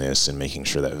homelessness and making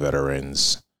sure that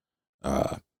veterans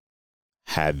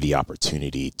had the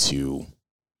opportunity to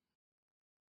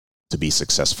be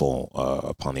successful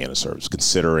upon the end of service,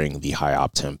 considering the high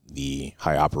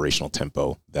operational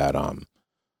tempo that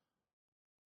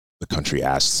the country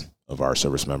asks of our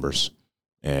service members.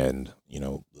 And,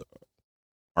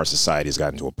 our society has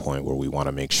gotten to a point where we want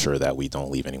to make sure that we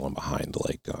don't leave anyone behind,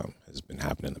 like has been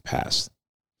happening in the past.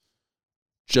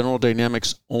 General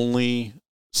Dynamics only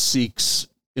seeks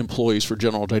employees for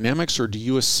General Dynamics, or do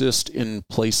you assist in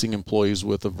placing employees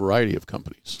with a variety of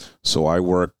companies? So I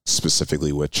work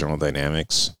specifically with General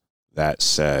Dynamics. That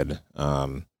said,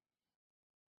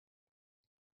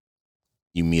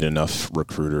 you meet enough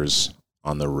recruiters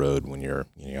on the road when you're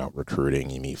out recruiting.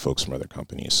 You meet folks from other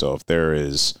companies. So if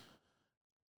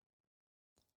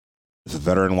a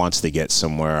veteran wants to get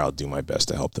somewhere, I'll do my best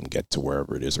to help them get to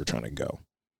wherever it is they're trying to go,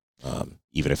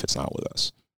 even if it's not with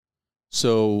us.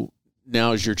 So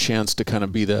now is your chance to kind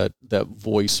of be that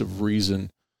voice of reason.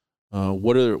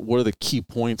 What are the key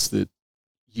points that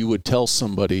you would tell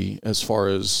somebody as far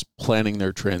as planning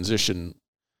their transition?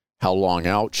 How long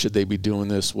out should they be doing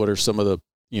this? What are some of the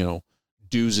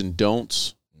do's and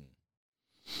don'ts?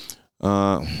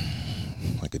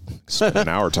 I could spend an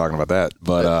hour talking about that.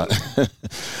 But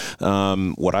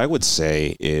what I would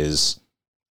say is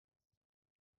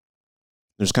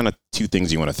there's kind of two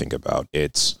things you want to think about.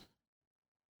 It's,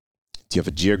 do you have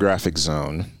a geographic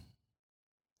zone?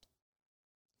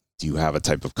 Do you have a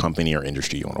type of company or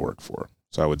industry you want to work for?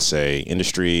 So I would say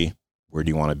industry, where do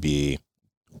you want to be?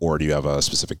 Or do you have a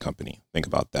specific company? Think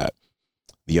about that.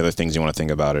 The other things you want to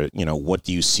think about it, what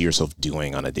do you see yourself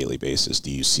doing on a daily basis?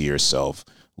 Do you see yourself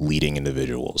leading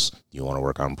individuals? Do you want to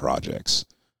work on projects?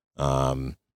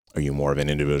 Are you more of an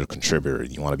individual contributor?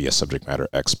 Do you want to be a subject matter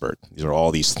expert? These are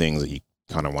all these things that you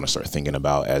kind of want to start thinking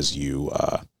about as you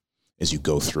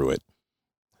go through it.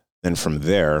 Then from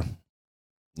there,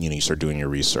 you start doing your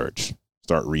research.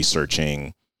 Start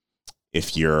researching.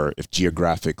 If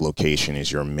geographic location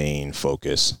is your main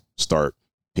focus, start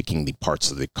picking the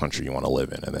parts of the country you want to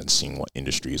live in, and then seeing what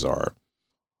industries are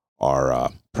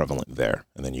prevalent there,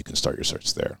 and then you can start your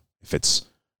search there. If it's,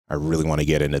 I really want to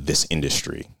get into this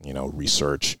industry,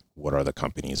 research what are the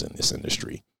companies in this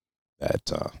industry that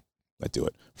do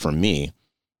it. For me,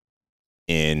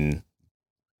 in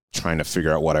trying to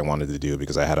figure out what I wanted to do,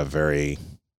 because I had a very,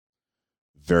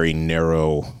 very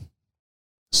narrow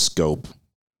scope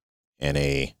and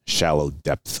a shallow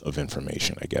depth of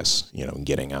information, I guess,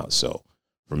 getting out. So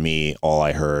for me, all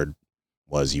I heard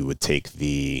was you would take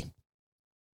they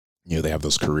have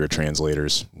those career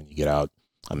translators when you get out.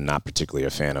 I'm not particularly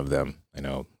a fan of them. I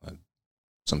know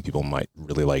some people might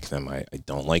really like them. I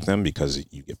don't like them because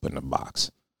you get put in a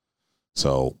box.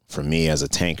 So for me as a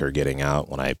tanker getting out,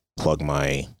 when I plug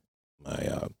my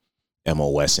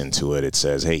MOS into it, it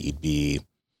says, hey,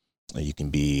 you can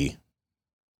be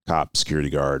cop, security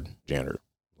guard, janitor,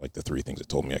 like the three things it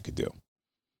told me I could do,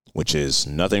 which is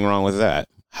nothing wrong with that.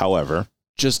 However,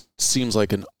 just seems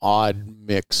like an odd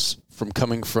mix from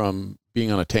coming from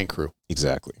being on a tank crew.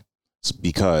 Exactly. It's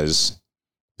because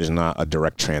there's not a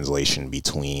direct translation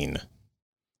between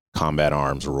combat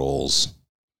arms roles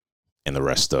and the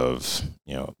rest of,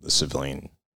 the civilian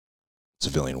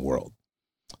world.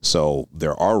 So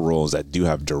there are roles that do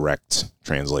have direct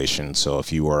translation. So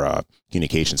if you are a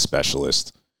communication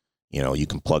specialist, you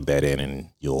can plug that in and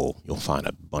you'll find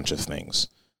a bunch of things.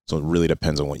 So it really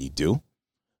depends on what you do.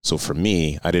 So for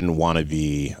me, I didn't want to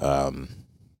be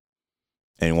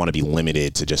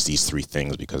limited to just these three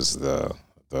things, because the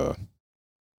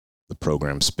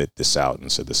program spit this out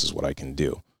and said, this is what I can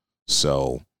do.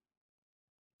 So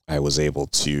I was able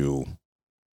to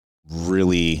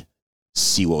really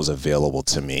see what was available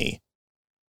to me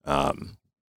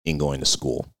in going to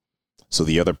school. So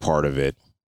the other part of it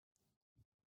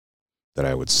that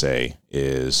I would say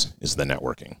is the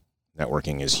networking.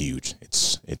 Networking is huge.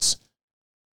 It's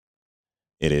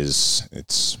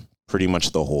pretty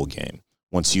much the whole game.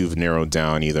 Once you've narrowed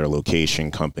down either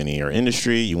location, company, or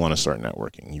industry, you want to start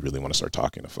networking. You really want to start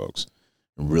talking to folks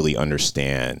and really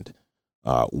understand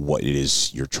what it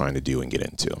is you're trying to do and get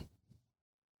into. 1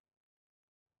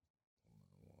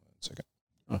 second.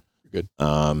 Oh, you're good.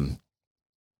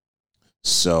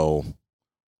 So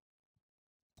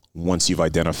once you've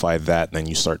identified that, then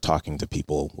you start talking to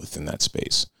people within that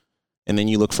space. And then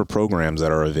you look for programs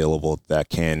that are available that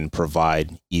can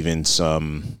provide even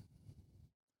some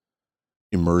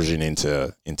immersion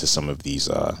into some of these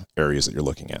areas that you're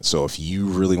looking at. So if you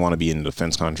really want to be a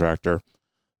defense contractor,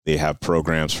 they have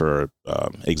programs for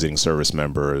exiting service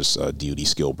members, DoD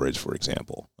Skill Bridge, for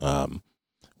example,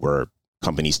 where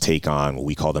companies take on what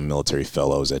we call the military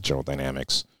fellows at General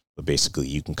Dynamics. But basically,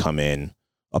 you can come in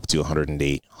up to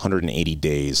 180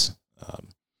 days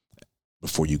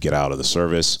before you get out of the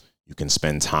service. You can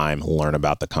spend time, learn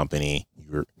about the company.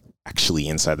 You're actually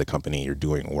inside the company. You're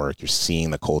doing work. You're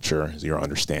seeing the culture. You're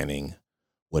understanding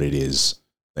what it is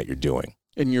that you're doing.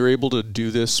 And you're able to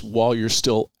do this while you're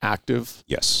still active?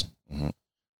 Yes. Mm-hmm.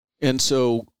 And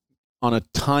so on a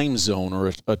time zone or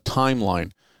a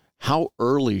timeline, how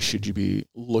early should you be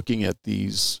looking at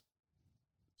these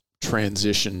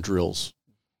transition drills?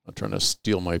 I'm trying to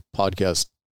steal my podcast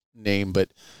name,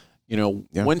 but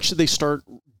when should they start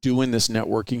doing this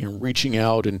networking and reaching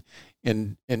out and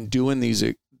doing these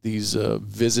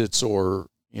visits or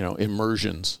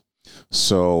immersions?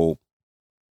 So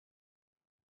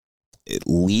at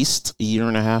least a year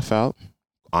and a half out,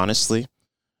 honestly.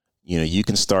 You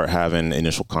can start having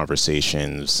initial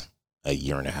conversations a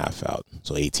year and a half out,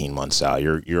 so 18 months out.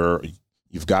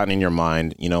 You've gotten in your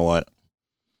mind, you're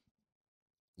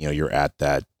at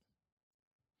that,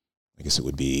 I guess it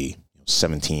would be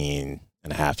 17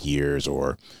 and a half years,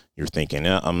 or you're thinking,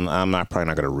 I'm probably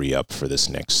not going to re-up for this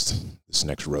next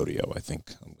rodeo. I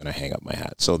think I'm going to hang up my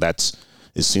hat. So that's,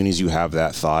 as soon as you have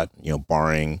that thought,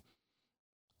 barring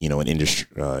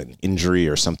an injury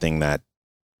or something that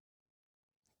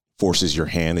forces your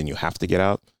hand and you have to get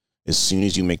out, as soon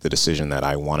as you make the decision that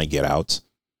I want to get out,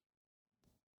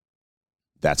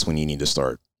 that's when you need to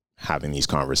start having these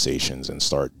conversations and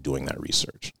start doing that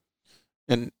research.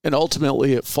 And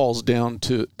ultimately it falls down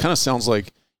to, kind of sounds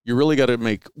like you really got to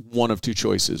make one of two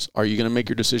choices. Are you going to make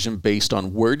your decision based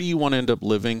on where do you want to end up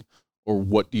living, or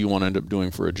what do you want to end up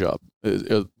doing for a job?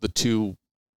 The two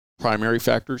primary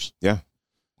factors? Yeah,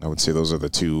 I would say those are the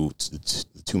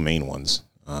two main ones.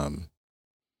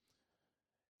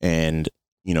 And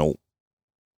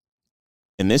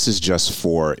this is just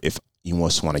for if you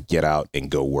just want to get out and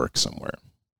go work somewhere.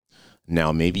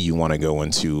 Now, maybe you want to go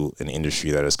into an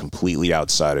industry that is completely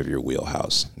outside of your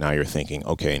wheelhouse. Now you're thinking,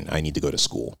 okay, I need to go to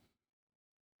school.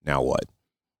 Now what?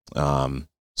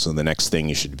 So the next thing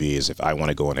you should be is if I want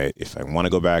to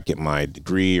go back, get my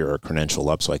degree or a credential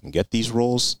up so I can get these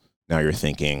roles. Now you're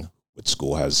thinking, what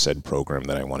school has said program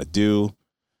that I want to do?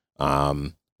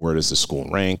 Where does the school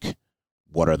rank?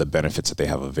 What are the benefits that they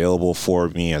have available for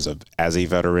me as a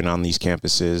veteran on these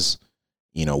campuses?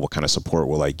 What kind of support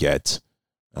will I get?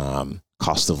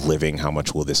 Cost of living, how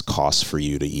much will this cost for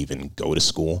you to even go to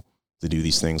school to do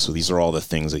these things? So these are all the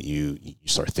things that you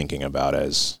start thinking about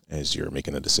as you're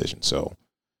making the decision. So,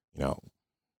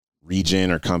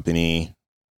 region or company,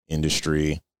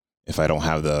 industry. If I don't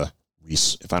have the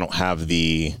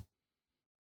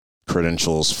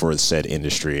credentials for said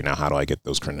industry, now how do I get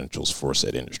those credentials for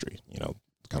said industry?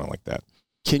 Kind of like that.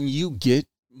 Can you get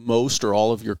most or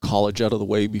all of your college out of the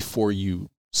way before you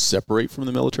separate from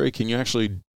the military? Can you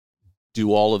actually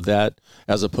do all of that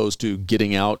as opposed to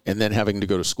getting out and then having to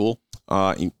go to school?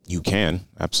 You can,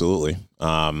 absolutely.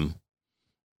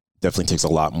 Definitely takes a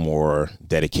lot more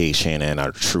dedication and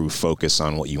a true focus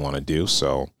on what you want to do.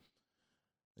 So,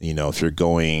 if you're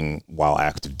going while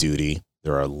active duty,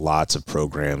 there are lots of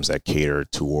programs that cater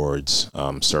towards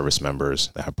service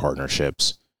members that have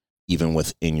partnerships. Even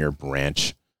within your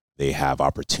branch, they have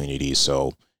opportunities.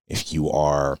 So if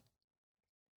you're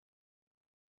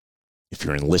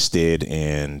enlisted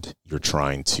and you're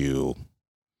trying to,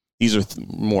 these are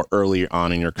more early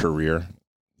on in your career,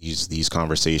 these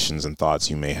conversations and thoughts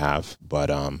you may have, but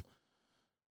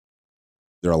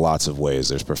there are lots of ways.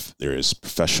 There is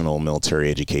professional military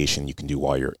education you can do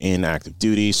while you're in active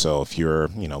duty. So if you're,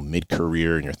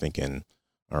 mid-career and you're thinking,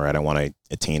 all right, I want to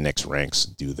attain next ranks,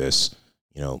 do this,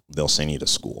 they'll send you to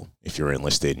school. If you're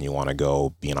enlisted and you want to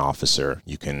go be an officer,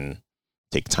 you can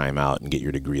take time out and get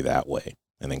your degree that way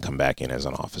and then come back in as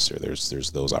an officer.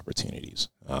 There's those opportunities.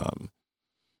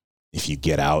 If you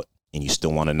get out and you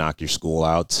still want to knock your school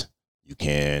out, you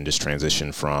can just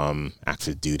transition from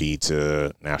active duty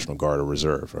to National Guard or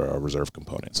a reserve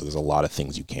component. So there's a lot of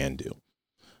things you can do.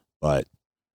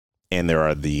 And there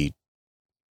are I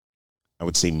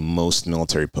would say most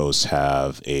military posts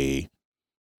have an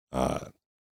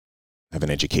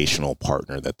educational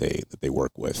partner that they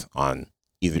work with on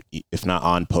either, if not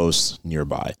on posts,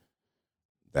 nearby,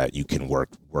 that you can work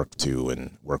to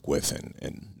and work with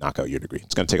and knock out your degree.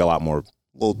 It's going to take a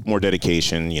little more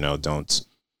dedication. Don't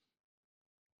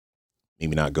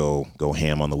maybe not go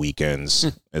ham on the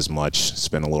weekends as much.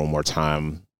 Spend a little more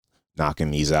time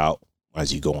knocking these out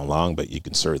as you go along, but you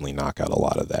can certainly knock out a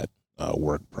lot of that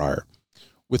work prior.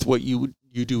 With what you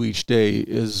do each day,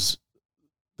 is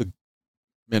the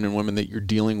men and women that you're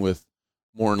dealing with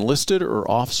more enlisted or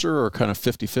officer, or kind of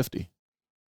 50-50?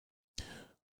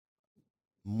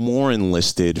 More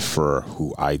enlisted for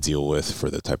who I deal with, for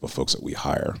the type of folks that we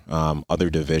hire. Other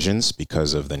divisions,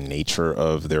 because of the nature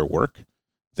of their work,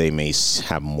 they may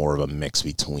have more of a mix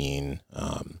between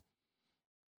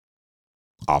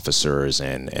officers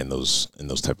and those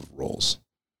type of roles.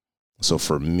 So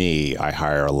for me, I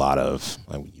hire a lot of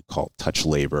what you call touch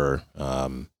labor,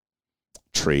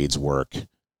 trades work,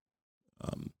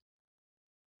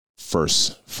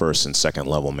 first and second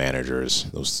level managers,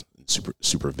 those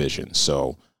supervision.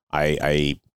 So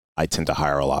I tend to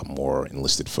hire a lot more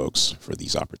enlisted folks for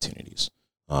these opportunities.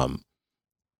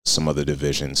 Some other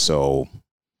divisions, so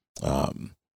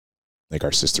like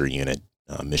our sister unit,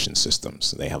 Mission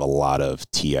Systems, they have a lot of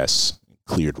TS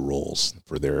cleared roles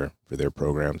for their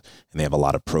programs, and they have a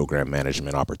lot of program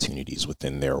management opportunities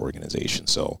within their organization.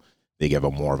 So they give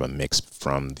more of a mix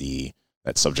from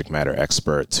that subject matter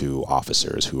expert to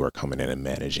officers who are coming in and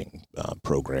managing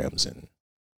programs and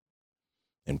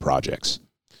projects.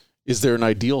 Is there an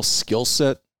ideal skill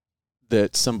set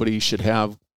that somebody should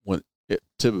have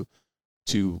to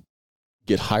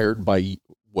get hired by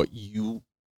what you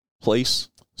place?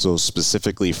 So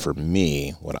specifically for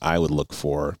me, what I would look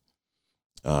for,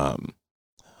 I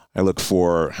look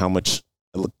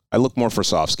I look more for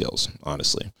soft skills,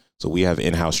 honestly. So we have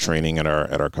in-house training at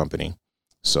our company.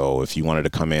 So if you wanted to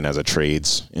come in as a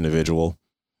trades individual,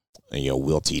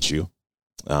 we'll teach you.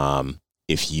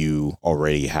 If you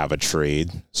already have a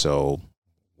trade, so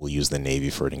we'll use the Navy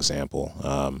for an example.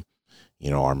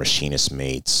 Our machinist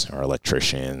mates, our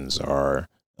electricians, our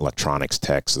electronics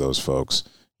techs, those folks,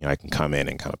 I can come in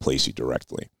and kind of place you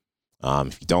directly.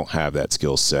 If you don't have that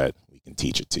skill set, we can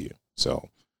teach it to you. So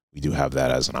we do have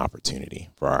that as an opportunity.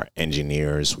 For our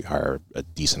engineers, we hire a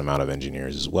decent amount of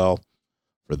engineers as well.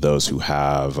 For those who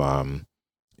have,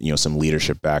 some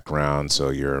leadership background, so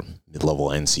your mid-level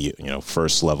NCO,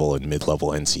 first level and mid-level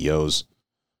NCOs,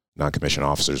 non-commissioned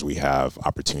officers, we have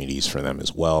opportunities for them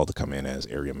as well to come in as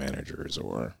area managers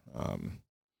or,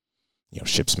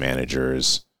 ships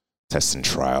managers, test and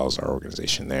trials, our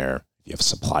organization there. If you have a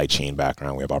supply chain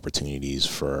background, we have opportunities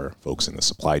for folks in the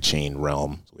supply chain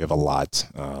realm. We have a lot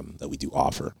that we do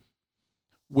offer.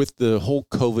 With the whole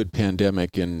COVID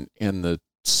pandemic and the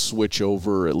switch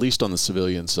over, at least on the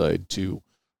civilian side, to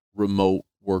remote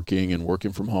working and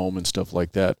working from home and stuff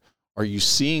like that, are you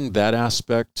seeing that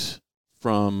aspect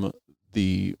from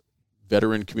the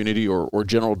veteran community or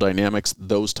General Dynamics,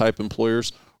 those type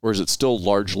employers, or is it still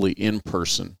largely in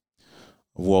person?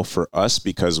 Well, for us,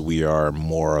 because we are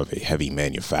more of a heavy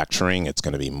manufacturing, it's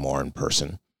going to be more in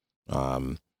person.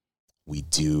 There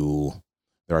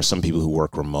are some people who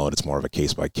work remote. It's more of a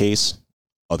case by case.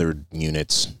 Other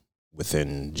units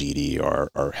within GD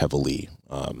are heavily,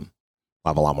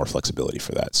 have a lot more flexibility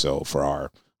for that. So for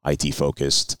our IT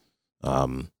focused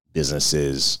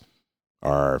businesses,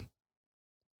 our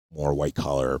more white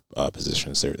collar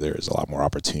positions, there is a lot more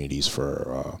opportunities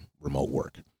for remote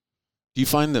work. Do you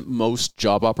find that most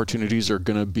job opportunities are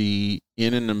going to be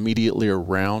in and immediately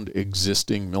around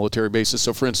existing military bases?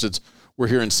 So, for instance, we're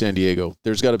here in San Diego.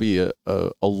 There's got to be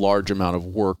a large amount of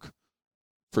work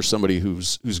for somebody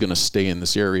who's going to stay in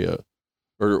this area,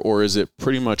 or is it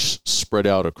pretty much spread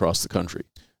out across the country?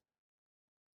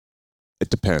 It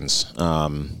depends.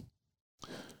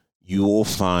 You will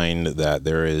find that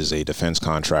there is a defense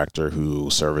contractor who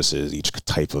services each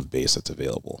type of base that's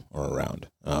available or around.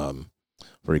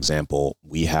 For example,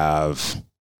 we have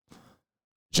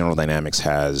General Dynamics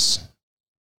has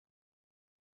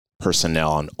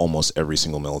personnel on almost every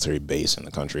single military base in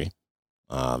the country,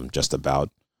 just about.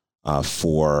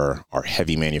 For our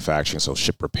heavy manufacturing, so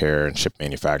ship repair and ship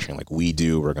manufacturing like we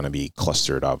do, we're going to be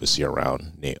clustered obviously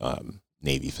around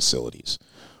Navy facilities.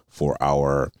 For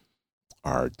our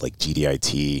like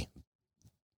GDIT,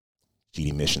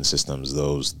 GD Mission Systems,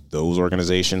 those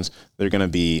organizations, they're going to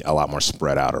be a lot more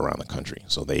spread out around the country.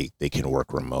 So they can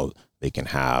work remote. They can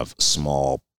have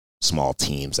small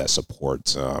teams that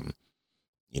support,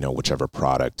 whichever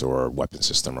product or weapon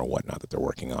system or whatnot that they're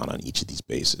working on each of these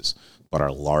bases. But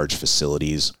our large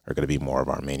facilities are going to be more of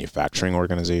our manufacturing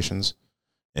organizations,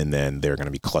 and then they're going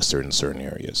to be clustered in certain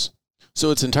areas.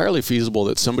 So it's entirely feasible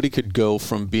that somebody could go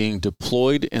from being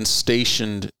deployed and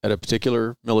stationed at a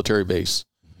particular military base,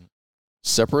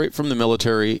 separate from the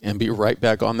military, and be right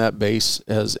back on that base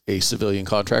as a civilian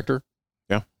contractor?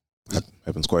 Yeah, that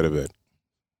happens quite a bit.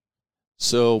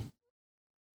 So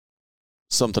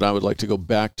something I would like to go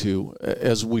back to,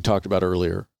 as we talked about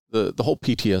earlier, the whole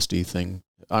PTSD thing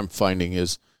I'm finding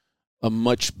is a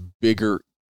much bigger,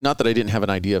 not that I didn't have an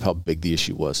idea of how big the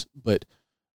issue was, but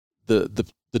the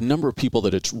number of people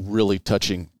that it's really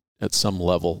touching at some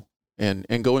level. And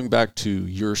going back to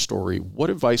your story, what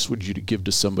advice would you give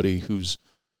to somebody who's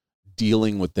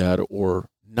dealing with that or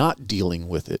not dealing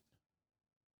with it?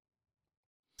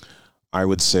 I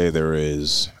would say there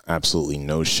is absolutely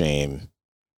no shame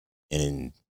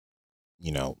in,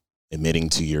 admitting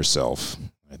to yourself.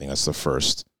 I think that's the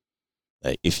first.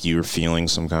 That if you're feeling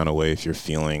some kind of way, if you're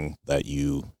feeling that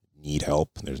you need help,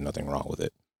 there's nothing wrong with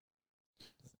it.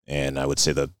 And I would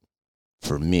say that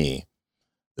for me,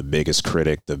 the biggest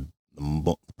critic, the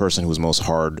person who was most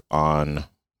hard on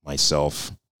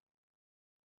myself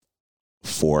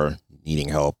for needing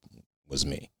help was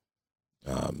me.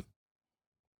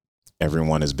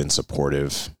 Everyone has been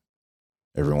supportive.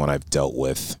 Everyone I've dealt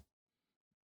with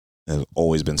has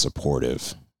always been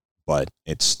supportive, but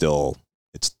it's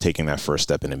taking that first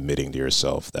step and admitting to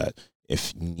yourself that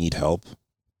if you need help,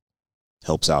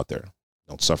 help's out there.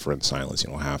 Don't suffer in silence. You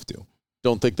don't have to.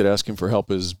 Don't think that asking for help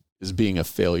is being a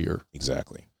failure.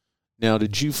 Exactly. Now,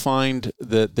 did you find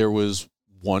that there was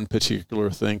one particular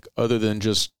thing other than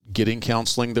just getting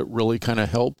counseling that really kind of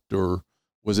helped, or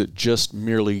was it just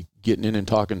merely getting in and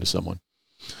talking to someone?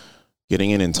 Getting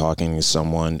in and talking to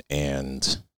someone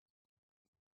and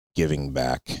giving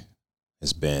back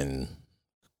has been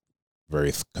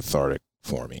very cathartic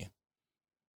for me.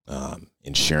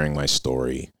 in sharing my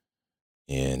story,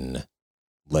 in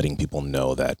letting people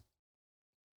know that,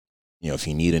 if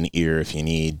you need an ear, if you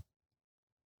need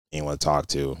anyone to talk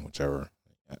to, whichever,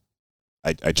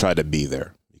 I try to be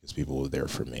there because people were there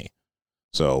for me.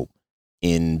 So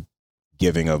in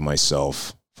giving of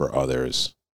myself for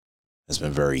others has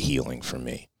been very healing for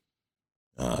me.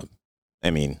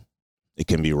 It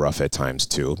can be rough at times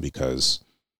too, because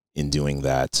in doing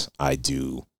that, I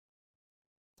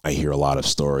hear a lot of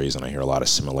stories and I hear a lot of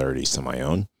similarities to my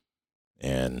own.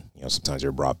 And, sometimes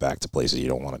you're brought back to places you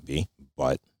don't want to be.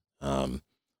 But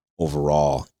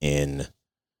overall, in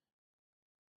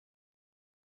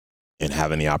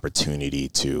having the opportunity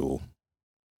to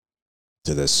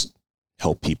this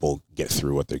help people get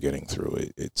through what they're getting through,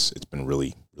 it's been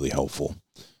really, really helpful.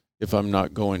 If I'm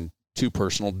not going too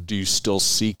personal, do you still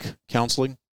seek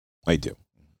counseling? I do.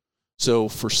 So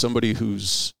for somebody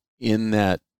who's in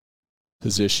that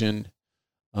position,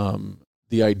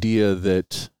 the idea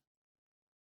that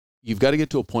you've got to get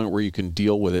to a point where you can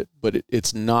deal with it, but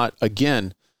it's not,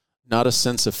 again, not a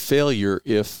sense of failure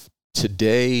if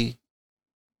today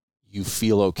you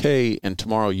feel okay and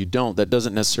tomorrow you don't. That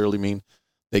doesn't necessarily mean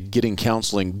that getting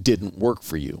counseling didn't work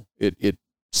for you. It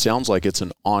sounds like it's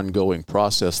an ongoing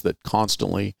process that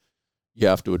constantly you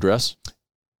have to address.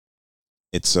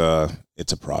 It's a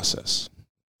process.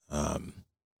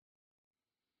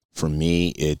 For me,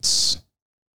 it's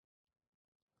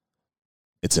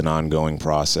an ongoing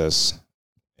process.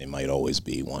 It might always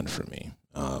be one for me.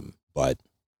 But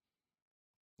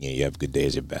you have good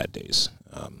days, you have bad days.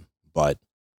 But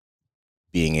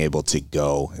being able to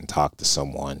go and talk to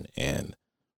someone and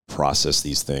process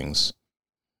these things.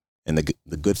 And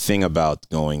the good thing about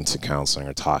going to counseling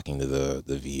or talking to the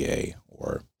VA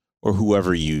or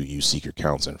whoever you seek your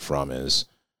counseling from is,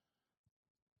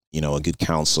 a good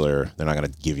counselor, they're not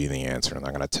going to give you the answer. They're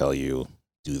not going to tell you,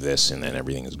 do this and then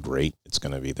everything is great. It's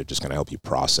going to be, they're just going to help you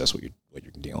process what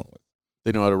you're dealing with.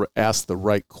 They know how to ask the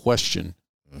right question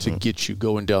to get you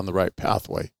going down the right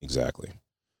pathway. Exactly.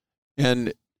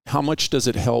 And how much does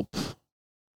it help?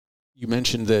 You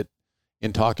mentioned that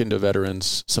in talking to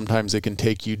veterans, sometimes it can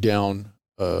take you down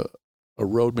a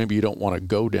road maybe you don't want to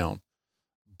go down.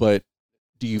 But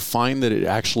do you find that it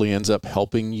actually ends up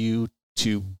helping you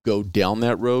to go down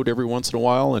that road every once in a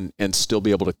while and still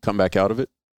be able to come back out of it?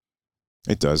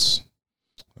 It does.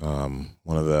 I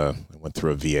went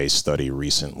through a VA study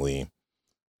recently,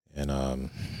 and it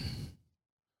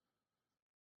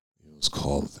was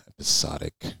called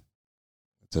episodic.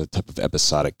 It's a type of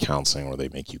episodic counseling where they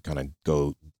make you kind of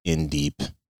go in deep,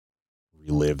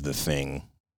 relive the thing,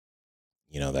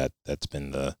 that's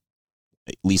been at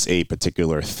least a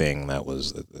particular thing that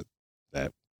was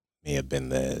that may have been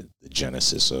the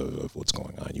genesis of what's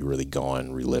going on. You really go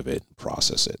and relive it,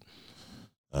 process it.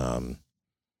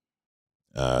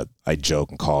 I joke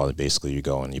and call it basically you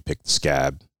go and you pick the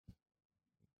scab.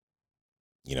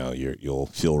 You'll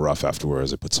feel rough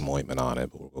afterwards. I put some ointment on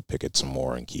it, but we'll pick it some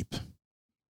more and keep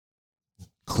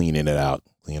cleaning it out,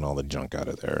 clean all the junk out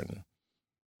of there,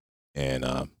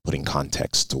 and putting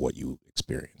context to what you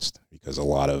experienced, because a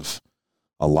lot of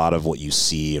what you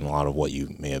see and a lot of what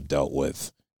you may have dealt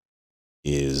with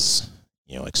is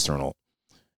external,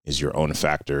 is your own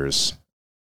factors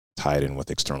tied in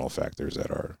with external factors that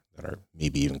are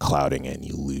maybe even clouding it, and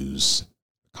you lose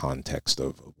the context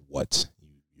of what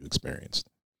you experienced.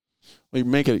 Well,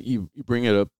 you bring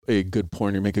it up a good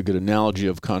point. You make a good analogy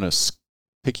of kind of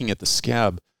picking at the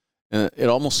scab. And it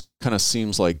almost kind of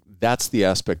seems like that's the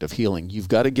aspect of healing. You've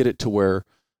got to get it to where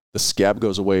the scab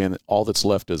goes away and all that's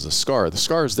left is a scar. The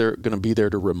scar is going to be there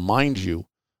to remind you,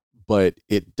 but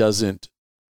it doesn't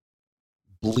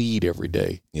bleed every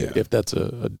day. Yeah. If that's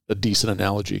a decent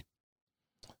analogy.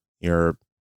 Your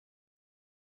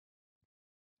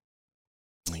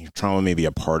trauma may be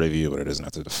a part of you, but it doesn't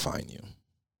have to define you.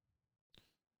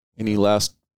 Any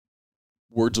last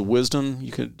words of wisdom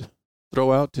you could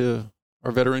throw out to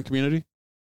our veteran community?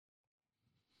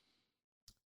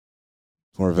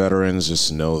 For veterans,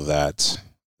 just know that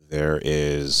there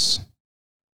is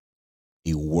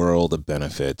a world of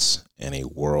benefits and a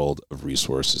world of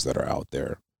resources that are out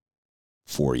there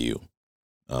for you.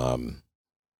 I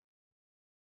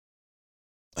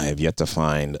have yet to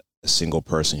find a single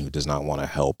person who does not want to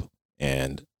help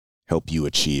you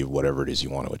achieve whatever it is you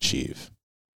want to achieve.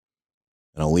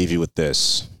 And I'll leave you with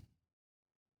this.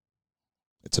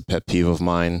 It's a pet peeve of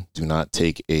mine. Do not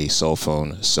take a cell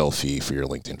phone selfie for your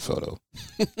LinkedIn photo.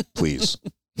 Please.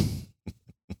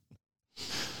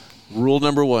 Rule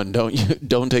number 1,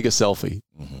 don't take a selfie.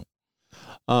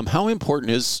 Mm-hmm. How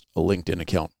important is a LinkedIn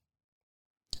account?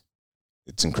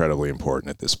 It's incredibly important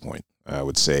at this point. I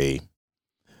would say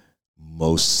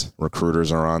most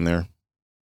recruiters are on there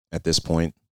at this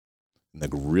point. And the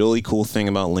really cool thing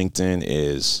about LinkedIn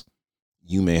is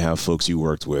you may have folks you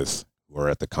worked with who are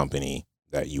at the company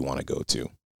that you want to go to.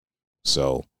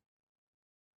 So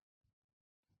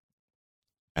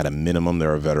at a minimum,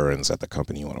 there are veterans at the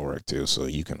company you want to work to. So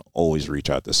you can always reach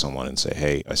out to someone and say,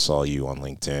 hey, I saw you on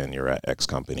LinkedIn. You're at X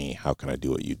company. How can I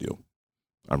do what you do?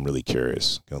 I'm really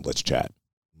curious. Let's chat.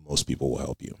 Most people will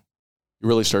help you. You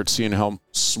really start seeing how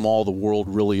small the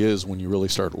world really is when you really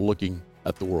start looking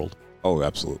at the world. Oh,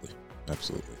 absolutely.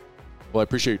 Absolutely. Well, I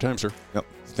appreciate your time, sir. Yep.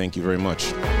 Thank you very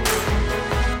much.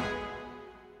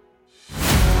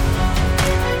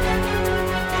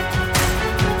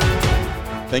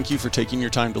 Thank you for taking your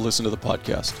time to listen to the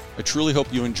podcast. I truly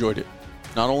hope you enjoyed it.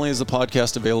 Not only is the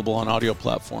podcast available on audio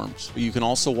platforms, but you can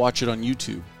also watch it on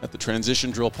YouTube at the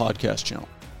Transition Drill Podcast channel.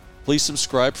 Please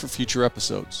subscribe for future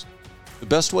episodes. The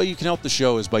best way you can help the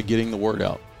show is by getting the word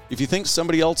out. If you think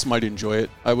somebody else might enjoy it,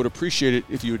 I would appreciate it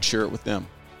if you would share it with them.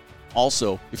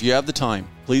 Also, if you have the time,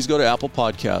 please go to Apple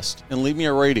Podcast and leave me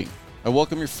a rating. I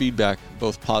welcome your feedback,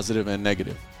 both positive and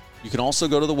negative. You can also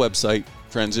go to the website,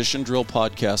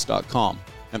 transitiondrillpodcast.com,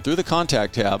 and through the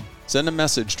Contact tab, send a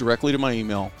message directly to my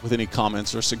email with any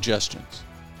comments or suggestions.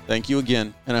 Thank you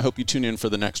again, and I hope you tune in for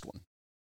the next one.